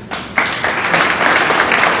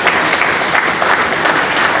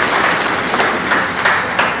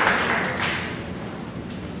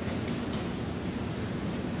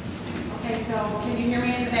 Okay, so can you hear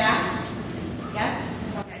me in the back? Yes?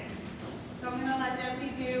 Okay. So I'm going to let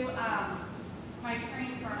Desi do my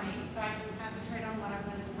screens for me so I can concentrate on what I'm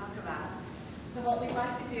going to talk about. So what we'd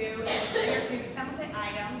like to do is introduce some of the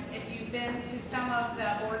items. If you've been to some of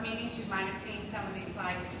the board meetings, you might have seen some of these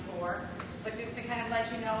slides before. But just to kind of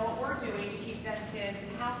let you know what we're doing to keep the kids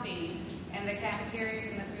healthy and the cafeterias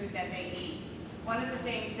and the food that they eat. One of the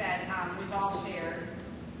things that we've all shared,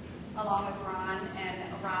 along with Ron and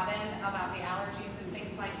Robin, about the allergies and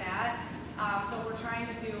things like that. So we're trying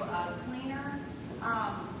to do a cleaner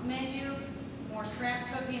menu, more scratch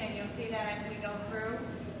cooking, and you'll see that as we go through.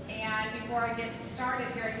 And before I get started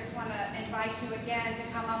here, I just want to invite you again to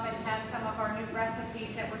come up and test some of our new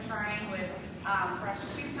recipes that we're trying with fresh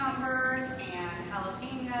cucumbers and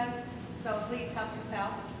jalapenos. So please help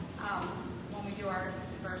yourself when we do our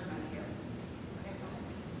disbursement here. Okay.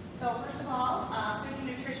 So first of all, food and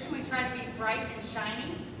nutrition, we try to be bright and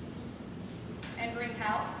shiny and bring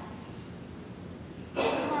health. This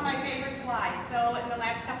is one of my favorite slides. So in the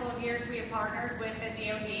last couple of years, we have partnered with the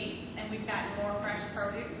DOD, and we've gotten more fresh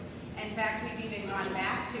produce. In fact, we've even gone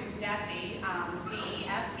back to DESE,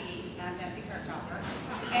 D-E-S-E, not Desi Kirchhofer,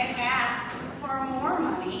 and asked for more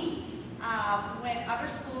money. When other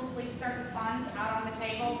schools leave certain funds out on the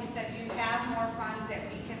table, we said, do you have more funds that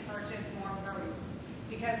we can purchase more produce?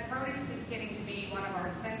 Because produce is getting to be one of our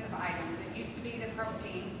expensive items. It used to be the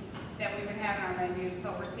protein that we would have in our menus,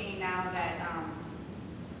 but we're seeing now that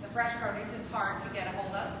the fresh produce is hard to get a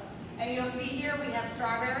hold of. And you'll see here we have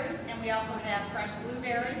strawberries, and we also have fresh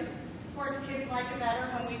blueberries. Of course, kids like it better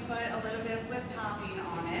when we put a little bit of whipped topping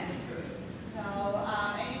on it. So,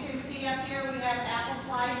 and you can see up here we have apple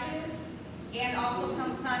slices and also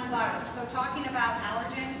some sun butter. So talking about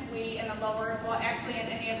allergens, we in the lower, well actually in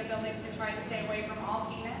any of the buildings, we try to stay away from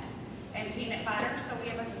all peanuts and peanut butter. So we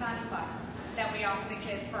have a sun butter that we offer the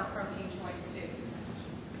kids for a protein choice too.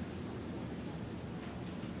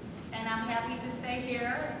 And I'm happy to say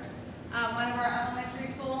here, one of our elementary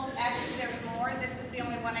schools, actually there's more, this is the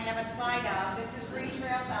only one I have a slide of. This is Green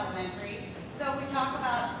Trails Elementary. So we talk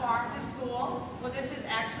about farm to school. Well, this is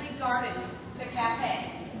actually garden to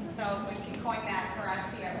cafe. So we can coin that for us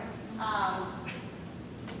here.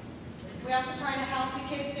 We also try to help the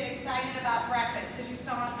kids get excited about breakfast, because you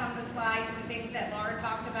saw on some of the slides and things that Laura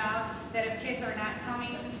talked about, that if kids are not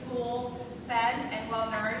coming to school fed and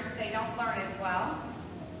well nourished, they don't learn as well.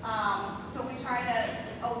 So we try to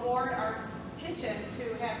award our kitchens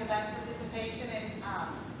who have the best participation in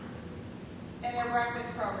in their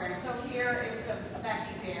breakfast program. So here is a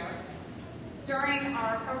Becky Bear. During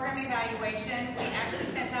our program evaluation, we actually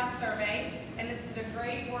sent out surveys, and this is a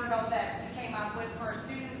great wordle that we came up with for a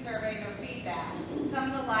student survey, their feedback.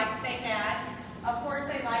 Some of the likes they had, of course,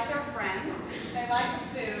 they like their friends, they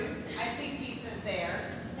like the food. I see pizzas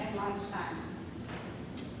there, and lunchtime.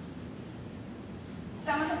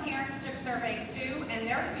 Some of the parents took surveys too, and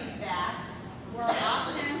their feedback were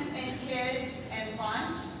options and kids and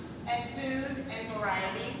lunch and food and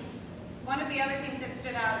variety. One of the other things that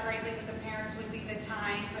stood out greatly with the parents would be the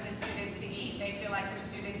time for the students to eat. They feel like their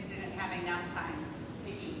students didn't have enough time to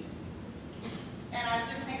eat. And I'll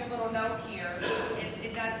just make a little note here, is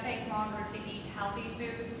it does take longer to eat healthy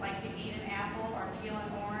foods, like to eat an apple or peel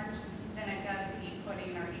an orange, than it does to eat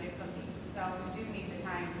pudding or eat a cookie. So we do need the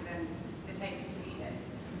time for them to take to eat it.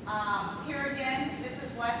 Here again, this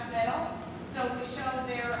is West Middle. So we show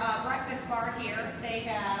their breakfast bar here. They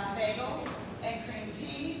have bagels and cream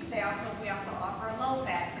cheese. We also offer a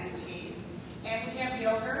low-fat cream cheese. And we have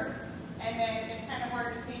yogurt. And then it's kind of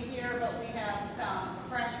hard to see here, but we have some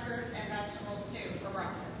fresh fruit and vegetables too for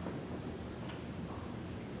breakfast.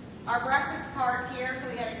 Our breakfast card here, so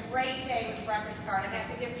we had a great day with the breakfast card. I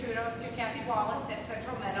have to give kudos to Kathy Wallace at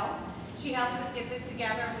Central Middle. She helped us get this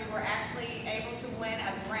together, and we were actually able to win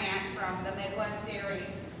a grant from the Midwest Dairy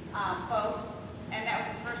folks, and that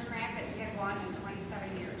was the first grant that we had won in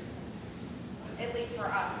 27 years, at least for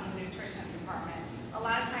us in the nutrition department. A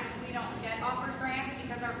lot of times we don't get offered grants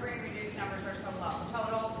because our free and reduced numbers are so low.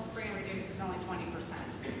 Total free and reduced is only 20%.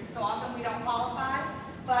 So often we don't qualify,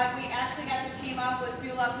 but we actually got to team up with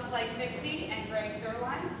Fuel Up to Play 60, and Greg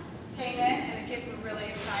Zerline came in, and the kids were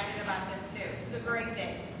really excited about this too. It was a great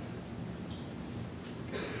day.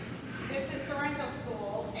 This is Sorrento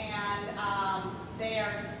School, and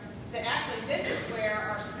actually this is where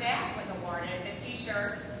our staff was awarded the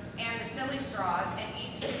T-shirts and the silly straws, and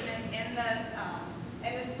each student in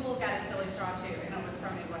the school got a silly straw too, and it was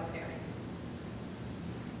from Midwest Dairy.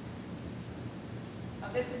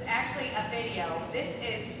 This is actually a video. This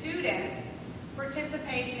is students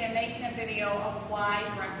participating and making a video of why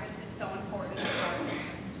breakfast is so important to them.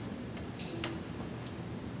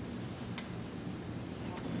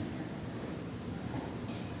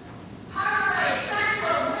 Parkway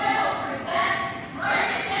Central Middle presents Break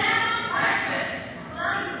It Down Breakfast.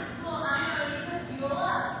 Welcome to school. I'm Odessa Fuel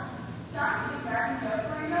Up. Start with grabbing dough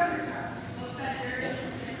for a yogurt cup. Most fat dairy is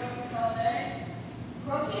going to focus all day.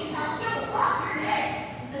 Protein helps you rock your day.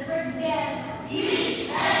 The break it down.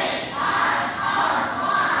 E-A-I-R-Y.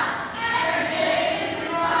 Every day is a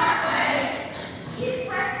smart way. Eat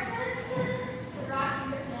breakfast to rock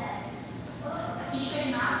your day. Keep it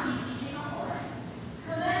not eating a whore.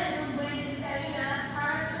 Come in, we're going to set it up.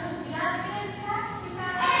 Cartoons, you have fantastic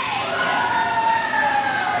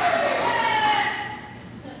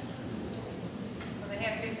So they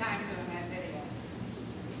had a good time doing that video.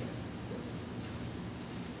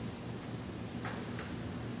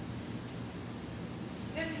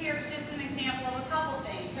 This here is just an example of a couple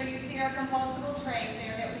things. So you see our compostable trays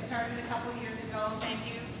there that we started a couple years ago. Thank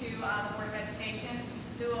you to the Board of Education,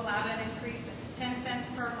 who allowed an increase of 10 cents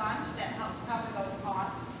per lunch that helps cover those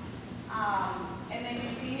costs. And then you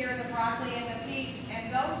see here the broccoli and the peach,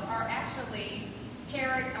 and those are actually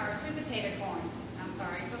carrot or sweet potato corns. I'm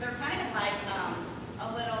sorry. So they're kind of like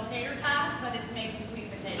a little tater tot, but it's made with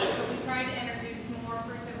sweet potatoes. So we try to introduce more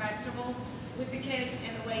fruits and vegetables with the kids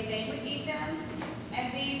in the way they would eat them.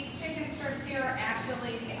 And these chicken strips here are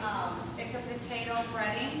actually, it's a potato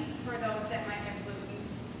breading for those that might have gluten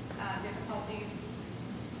difficulties.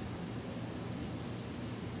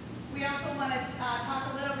 We also want to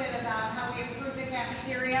talk a little bit about how we improve the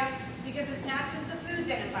cafeteria, because it's not just the food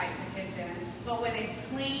that invites the kids in, but when it's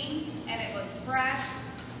clean and it looks fresh.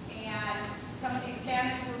 And some of these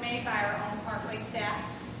cabinets were made by our own Parkway staff,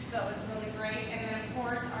 so it was really great. And then of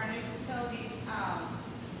course our new facilities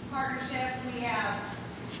partnership, we have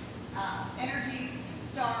Energy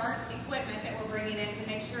Star equipment that we're bringing in to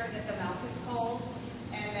make sure that the milk is cold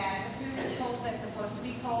and that the food is cold that's supposed to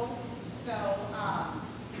be cold. So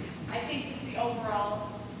I think just the overall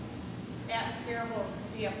atmosphere will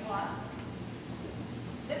be a plus.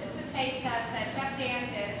 This was a taste test that Chef Dan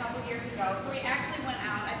did a couple years ago. So he actually went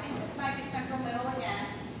out, I think this might be Central Middle again,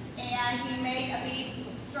 and he made a beef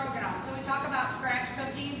stroganoff. So we talk about scratch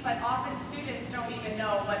cooking, but often students don't even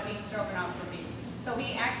know what beef stroganoff would be. So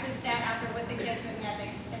he actually sat out there with the kids and had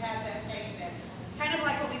them taste it. Kind of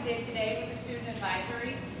like what we did today with the student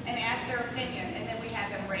advisory, and asked their opinion, and then we had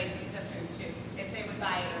them rate the food too, if they would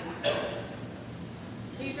buy it or not.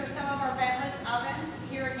 These are some of our ventless ovens.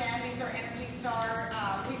 Here again, these are Energy Star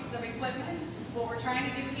pieces of equipment. What we're trying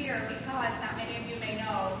to do here, because not many of you may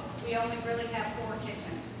know, we only really have 4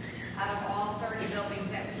 kitchens out of all 30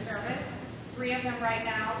 buildings that we service. 3 of them right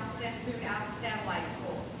now send food out to satellite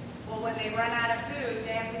schools. Well, when they run out of food,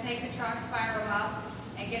 they have to take the trucks, fire them up,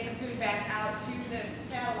 and get the food back out to the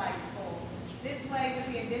satellite schools. This way, with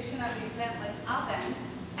the addition of these ventless ovens,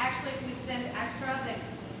 actually if we send extra,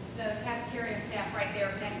 the cafeteria staff right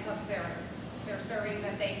there can cook their servings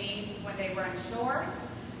that they need when they run short,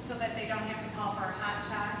 so that they don't have to call for a hot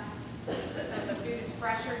shot. So the food is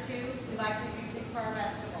fresher too. We like to use these for our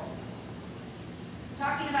vegetables.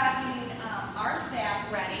 Talking about getting our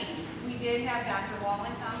staff ready, we did have Dr.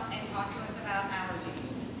 Wallen come and talk to us about allergies.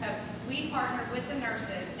 We partnered with the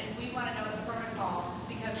nurses, and we want to know the protocol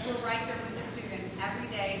because we're right there with the students every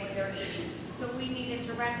day when they're eating. So we needed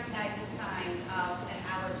to recognize the signs of an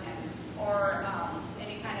allergen or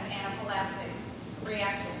any kind of anaphylactic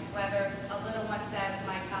reaction, whether a little one says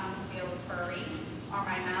my tongue feels furry or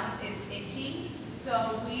my mouth is itchy.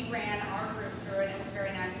 So we ran our group through it. It was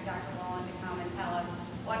very nice of Dr. Wallen to come and tell us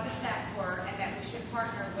what the steps were and that we should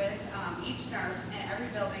partner with each nurse in every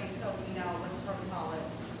building so we know what the protocol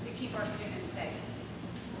is to keep our students safe.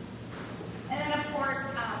 And then, of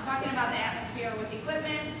course, talking about the atmosphere with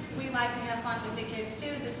equipment, we like to have fun with the kids,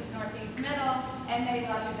 too. This is Northeast Middle, and they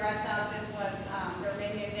love to dress up. This was their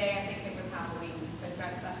menu day. I think it was Halloween, but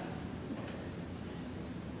dressed up.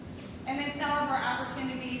 And then some of our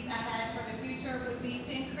opportunities ahead for the future would be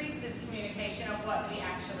to increase this communication of what we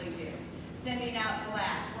actually do. Sending out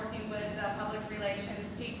blasts, working with the public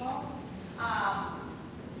relations people,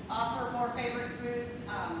 offer more favorite foods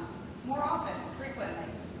more often,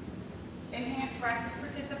 frequently. Enhanced breakfast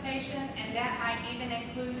participation, and that might even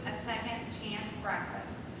include a second chance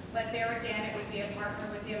breakfast. But there again, it would be a partner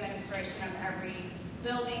with the administration of every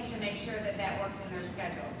building to make sure that that worked in their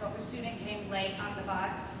schedule. So if a student came late on the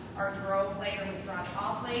bus or drove late or was dropped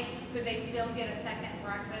off late, could they still get a second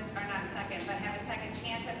breakfast, or not a second, but have a second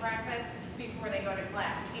chance at breakfast before they go to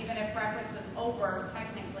class? Even if breakfast was over,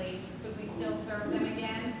 technically, could we still serve them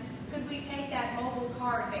again? Could we take that mobile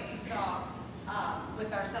card that you saw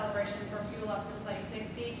with our celebration for Fuel Up to Play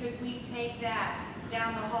 60, could we take that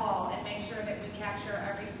down the hall and make sure that we capture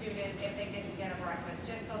every student if they didn't get a breakfast,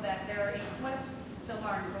 just so that they're equipped to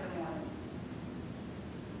learn for the morning?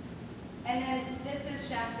 And then this is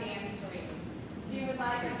Chef Dan's dream. He would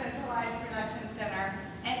like a centralized production center,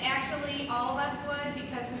 and actually all of us would,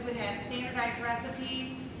 because we would have standardized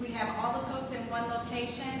recipes, we'd have all the cooks in one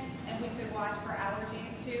location, and we could watch for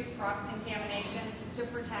allergies too, cross-contamination, to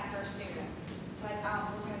protect our students. But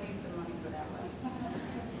we're going to need some money for that one.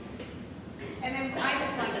 And then I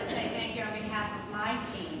just want to say thank you on behalf of my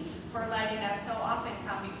team for letting us so often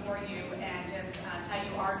come before you and just tell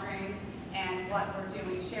you our dreams and what we're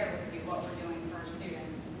doing, share with you what we're doing for our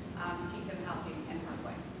students to keep them healthy in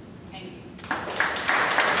Parkway. Thank you.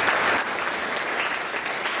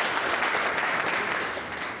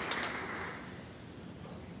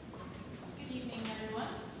 Good evening, everyone.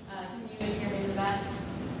 Can you hear me in the back?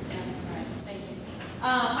 Thank you.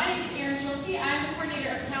 My name is Erin Schulte. I'm the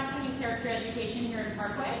coordinator of counseling and character education here in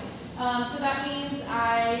Parkway. So that means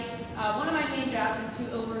one of my main jobs is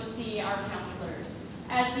to oversee our counselors.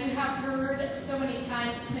 As you have heard so many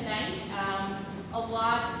times tonight, a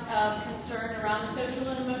lot of concern around the social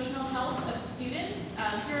and emotional health of students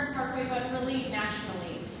here in Parkway, but really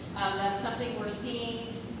nationally. That's something we're seeing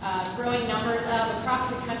growing numbers of across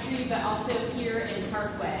the country, but also here in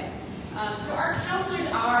Parkway. So our counselors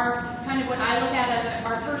are kind of what I look at as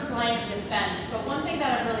our first line of defense. But one thing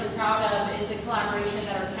that I'm really proud of is the collaboration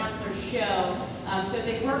that our counselors show. So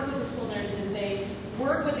they work with the school nurses, they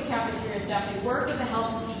work with the cafeteria staff, they work with the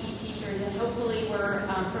health and PE teachers, and hopefully we're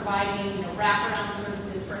providing wraparound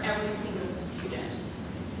services for every single student.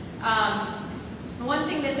 One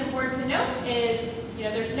thing that's important to note is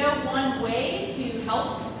there's no one way to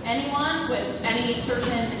help anyone with any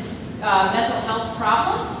certain mental health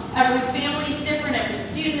problem. Every family is different, every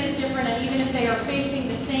student is different, and even if they are facing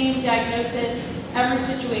the same diagnosis, every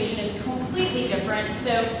situation is completely different.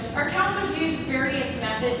 So our counselors use various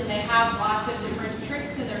methods, and they have lots of different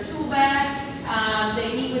tricks in their tool bag.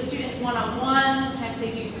 They meet with students one-on-one. Sometimes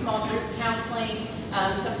they do small group counseling.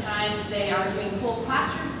 Sometimes they are doing whole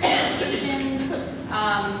classroom presentations.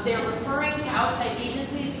 They're referring to outside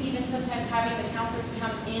agencies, even sometimes having the counselors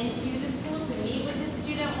come into the school to meet with the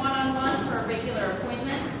student one-on-one for a regular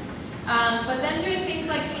appointment. But then doing things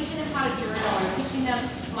like teaching them how to journal or teaching them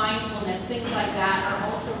mindfulness, things like that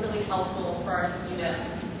are also really helpful for our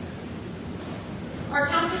students. Our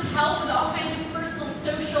counselors help with all kinds of personal,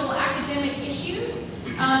 social, academic issues.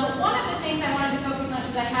 But one of the things I wanted to focus on,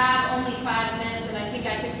 because I have only 5 minutes and I think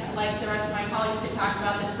I could like the rest of my colleagues could talk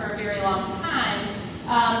about this for a very long time.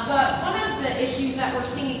 But one of the issues that we're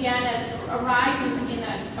seeing again as a rise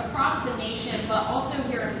across the nation, but also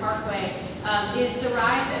here in Parkway, is the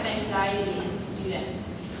rise of anxiety in students.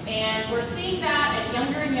 And we're seeing that at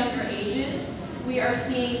younger and younger ages. We are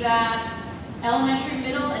seeing that elementary,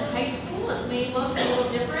 middle, and high school, it may look a little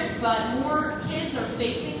different, but more kids are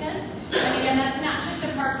facing this. And again, that's not just a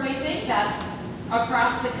Parkway thing, that's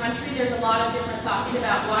across the country. There's a lot of different thoughts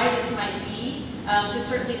about why this might be. So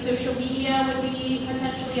certainly social media would be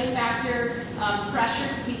potentially a factor,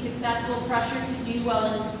 pressure to be successful, pressure to do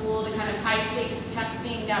well in school, the kind of high-stakes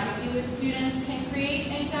testing that we do with students can create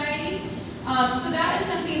anxiety. So that is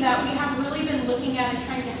something that we have really been looking at and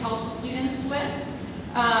trying to help students with.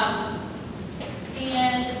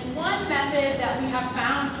 And one method that we have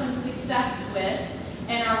found some success with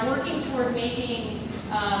and are working toward making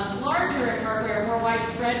larger in Parkway, or more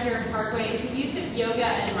widespread here in Parkway, is the use of yoga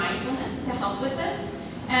and mindfulness to help with this.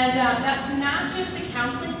 And that's not just a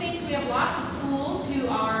counseling thing. So we have lots of schools who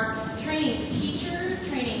are training teachers,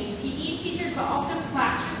 training PE teachers, but also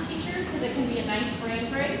classroom teachers, because it can be a nice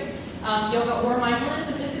brain break. Yoga or mindfulness.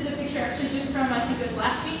 So this is a picture actually just from, I think it was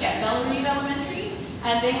last week at Bellerive Elementary.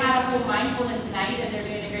 And they had a whole mindfulness night, and they're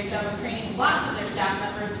doing a great job of training lots of their staff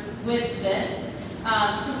members with this.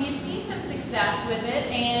 So we've seen some success with it,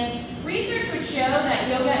 and research would show that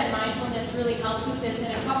yoga and mindfulness really helps with this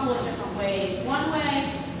in a couple of different ways. One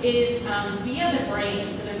way is via the brain.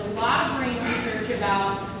 So there's a lot of brain research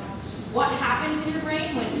about what happens in your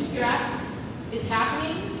brain when stress is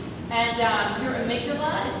happening. And your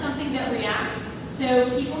amygdala is something that reacts. So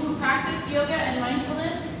people who practice yoga and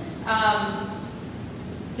mindfulness,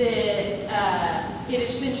 it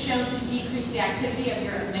has been shown to decrease the activity of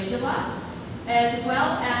your amygdala, as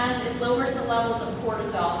well as it lowers the levels of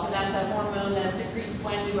cortisol. So that's a hormone that secretes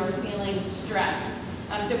when you are feeling stress.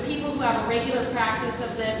 So people who have a regular practice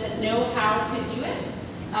of this and know how to do it,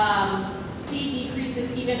 see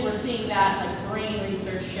decreases. Even we're seeing that, like brain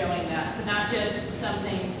research showing that. So not just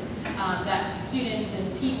something that students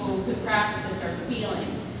and people who practice this are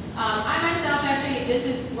feeling. I myself, actually, this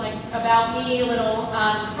is like about me, a little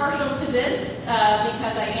partial to this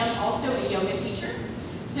because I am also a yoga teacher.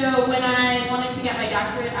 So when I wanted to get my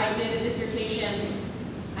doctorate, I did a dissertation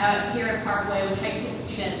here at Parkway with high school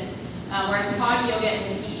students where I taught yoga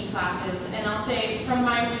in the PE classes. And I'll say from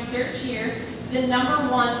my research here, the number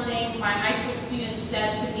one thing my high school students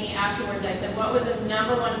said to me afterwards, I said, what was the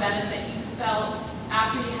number one benefit you felt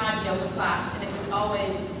after you had yoga class? And it was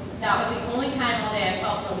always, that was the only time all day I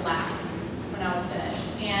felt relaxed when I was finished.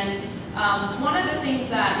 And one of the things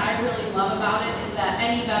that I really love about it is that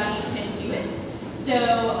anybody can do it.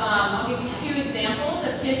 So I'll give you 2 examples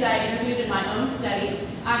of kids I interviewed in my own study.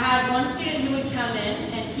 I had one student who would come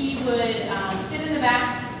in and he would sit in the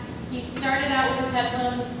back. He started out with his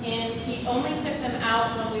headphones in. He only took them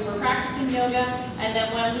out when we were practicing yoga, and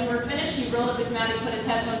then when we were finished, he rolled up his mat, he put his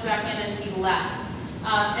headphones back in, and he left.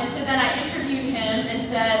 And so then I interviewed him and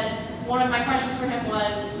said, one of my questions for him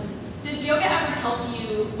was, does yoga ever help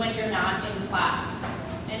you when you're not in class?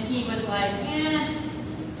 And he was like,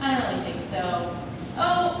 I don't really think so.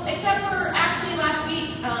 Oh, except for actually last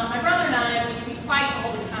week, my brother and I, we fight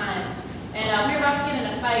all the time. And we were about to get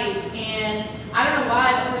in a fight, and I don't know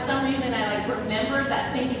why, but for some reason I remembered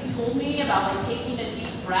that thing he told me about taking a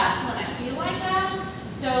deep breath when I feel like that.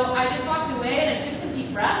 So I just walked away and I took some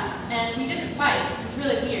deep breaths, and we didn't fight. It was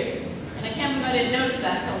really weird. And I can't believe I didn't notice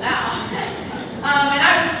that till now. And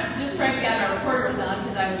I was just frankly had my recorder was on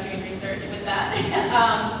because I was doing research with that.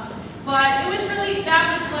 But it was really,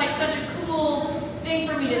 that was like such a cool thing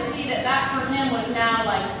for me to see that for him was now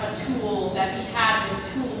like a tool that he had in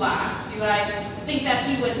his toolbox. Do I think that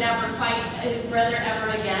he would never fight his brother ever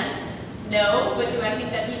again? No. But do I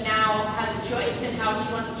think that he now has a choice in how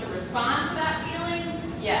he wants to respond to that feeling?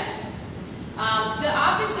 Yes. The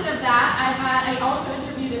opposite of that, I also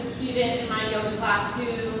interviewed a student in my yoga class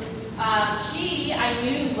who I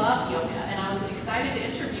knew loved yoga, and I was excited to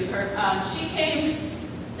interview her. She came,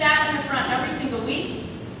 sat in the front every single week,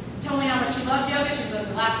 told me how much she loved yoga. She was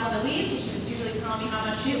the last one to leave. She was usually telling me how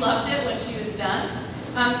much she loved it when she was done.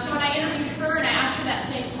 So when I interviewed her and I asked her that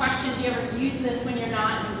same question, do you ever use this when you're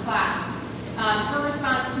not in class? Her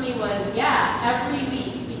response to me was, yeah, every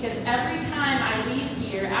week. Because every time I leave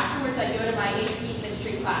here, afterwards I go to my AP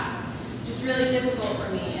history class, which is really difficult for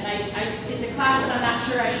me. And it's a class that I'm not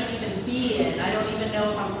sure I should even be in. I don't even know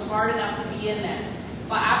if I'm smart enough to be in there.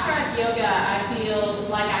 But after I have yoga, I feel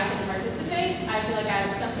like I can participate. I feel like I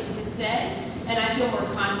have something to say, and I feel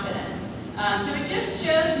more confident. So it just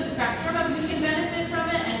shows the spectrum of who can benefit from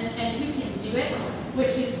it and who can do it,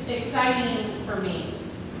 which is exciting for me.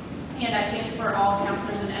 and I think for all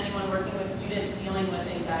counselors and anyone working with students dealing with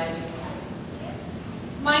anxiety.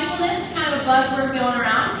 Mindfulness is kind of a buzzword going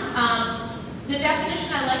around. The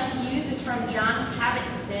definition I like to use is from John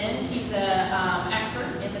Kabat-Zinn. He's an expert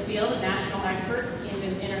in the field, a national expert,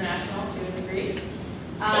 even international to a degree.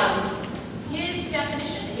 His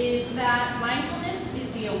definition is that mindfulness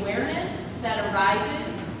is the awareness that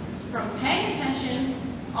arises from paying attention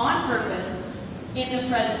on purpose in the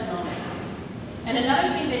present moment. And another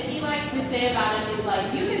thing that he likes to say about it is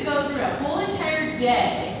like, you could go through a whole entire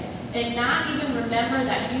day and not even remember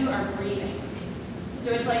that you are breathing.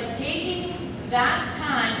 So it's like taking that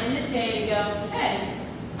time in the day to go, hey,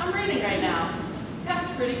 I'm breathing right now. That's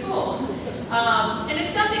pretty cool. And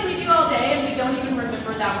it's something we do all day and we don't even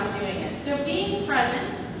remember that we're doing it. So being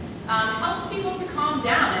present helps people to calm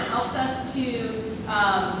down. It helps us to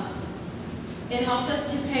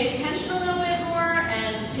pay attention a little bit more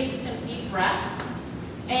and take some deep breaths.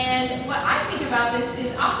 And what I think about this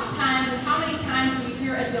is oftentimes, and how many times we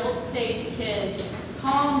hear adults say to kids,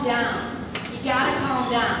 calm down. You gotta calm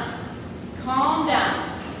down. Calm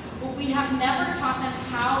down. But we have never taught them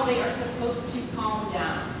how they are supposed to calm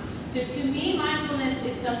down. So to me, mindfulness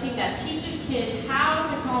is something that teaches kids how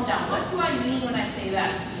to calm down. What do I mean when I say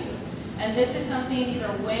that to you? And this is something, these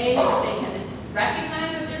are ways that they can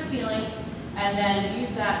recognize what they're feeling and then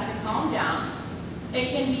use that to calm down.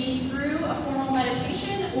 It can be through a formal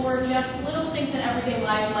meditation or just little things in everyday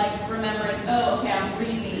life like remembering, oh, okay, I'm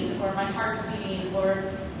breathing, or my heart's beating, or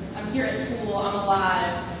I'm here at school, I'm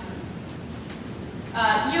alive.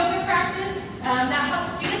 Yoga practice, that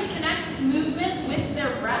helps students connect movement with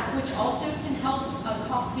their breath, which also can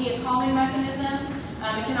help be a calming mechanism.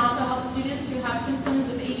 It can also help students who have symptoms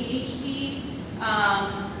of ADHD.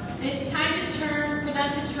 It's time for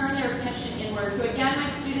them to turn their attention inward. So again, my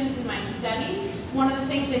students in my study, one of the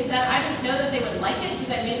things they said, I didn't know that they would like it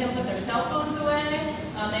because I made them put their cell phones away.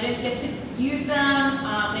 They didn't get to use them.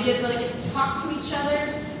 They didn't really get to talk to each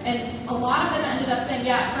other. And a lot of them ended up saying,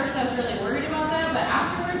 yeah, at first I was really worried about that, but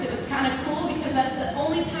afterwards it was kind of cool because that's the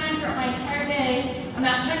only time throughout my entire day I'm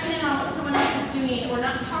not checking in on what someone else is doing or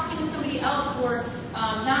not talking to somebody else or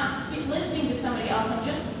not listening to somebody else. I'm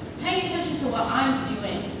just paying attention to what I'm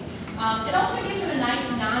doing. It also gives them a nice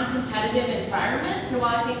non-competitive environment. So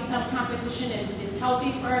while I think some competition is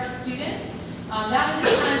healthy for our students, that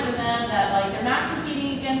is a time for them that they're not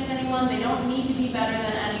competing against anyone. They don't need to be better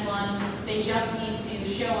than anyone. They just need to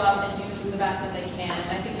show up and do the best that they can. And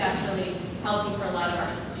I think that's really healthy for a lot of our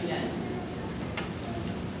students.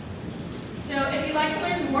 So if you'd like to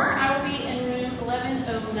learn more, I will be in room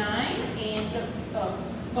 1109 and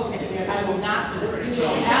okay, I will not. You will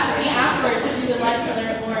ask me afterwards if you would like to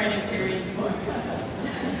learn more and experience more.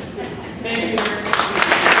 Thank you.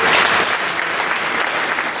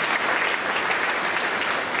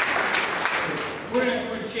 We're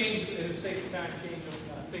going to change, in the sake of time, change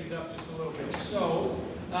things up just a little bit. So,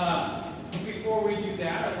 before we do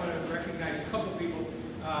that, I want to recognize a couple people.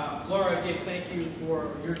 Laura, again, thank you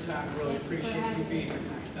for your time. Really appreciate you being here.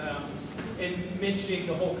 And mentioning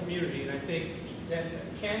the whole community. And I think that's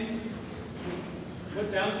Ken,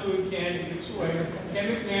 put down food, Ken, Ken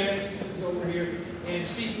McManus is over here. And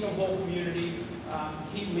speaking of whole community,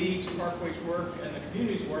 he leads Parkway's work and the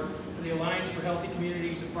community's work for the Alliance for Healthy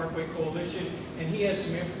Communities and Parkway Coalition. And he has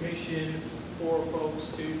some information for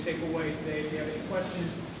folks to take away today. If you have any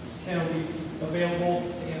questions, Ken will be available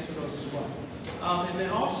to answer those as well. And then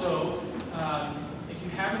also, if you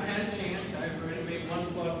haven't had a chance, I've already made one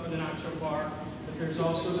plug for the Nacho Bar, but there's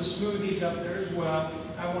also the smoothies up there as well.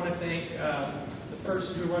 I want to thank the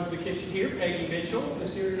person who runs the kitchen here, Peggy Mitchell,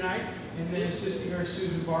 is here tonight, and then assisting her,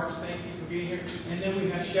 Susan Barks. Thank you for being here. And then we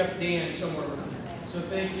have Chef Dan somewhere around there. So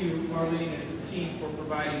thank you, Marlene and the team, for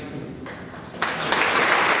providing food.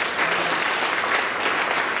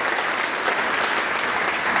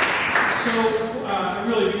 So I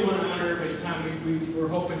really do want to honor everybody's time. We were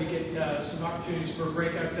hoping to get some opportunities for a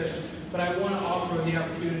breakout session, but I want to offer the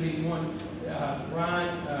opportunity. One,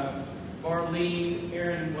 Ron, Marlene,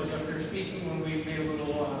 Aaron was up there speaking when we made a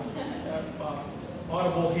little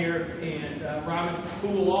audible here, and Robin, who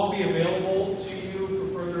will all be available to you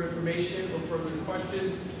for further information or further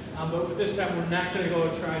questions. But this time we're not going to go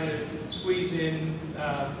and try to squeeze in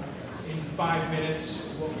 5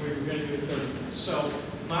 minutes what we're going to do in 30 minutes. So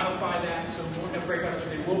modify that, so we won't have breakouts, but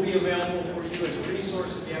they will be available for you as a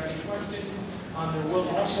resource if you have any questions. There will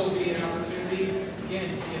also be an opportunity, again,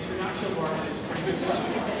 to get your nacho bar. It's pretty good stuff.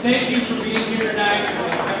 Thank you for being here tonight.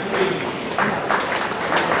 Have a good evening.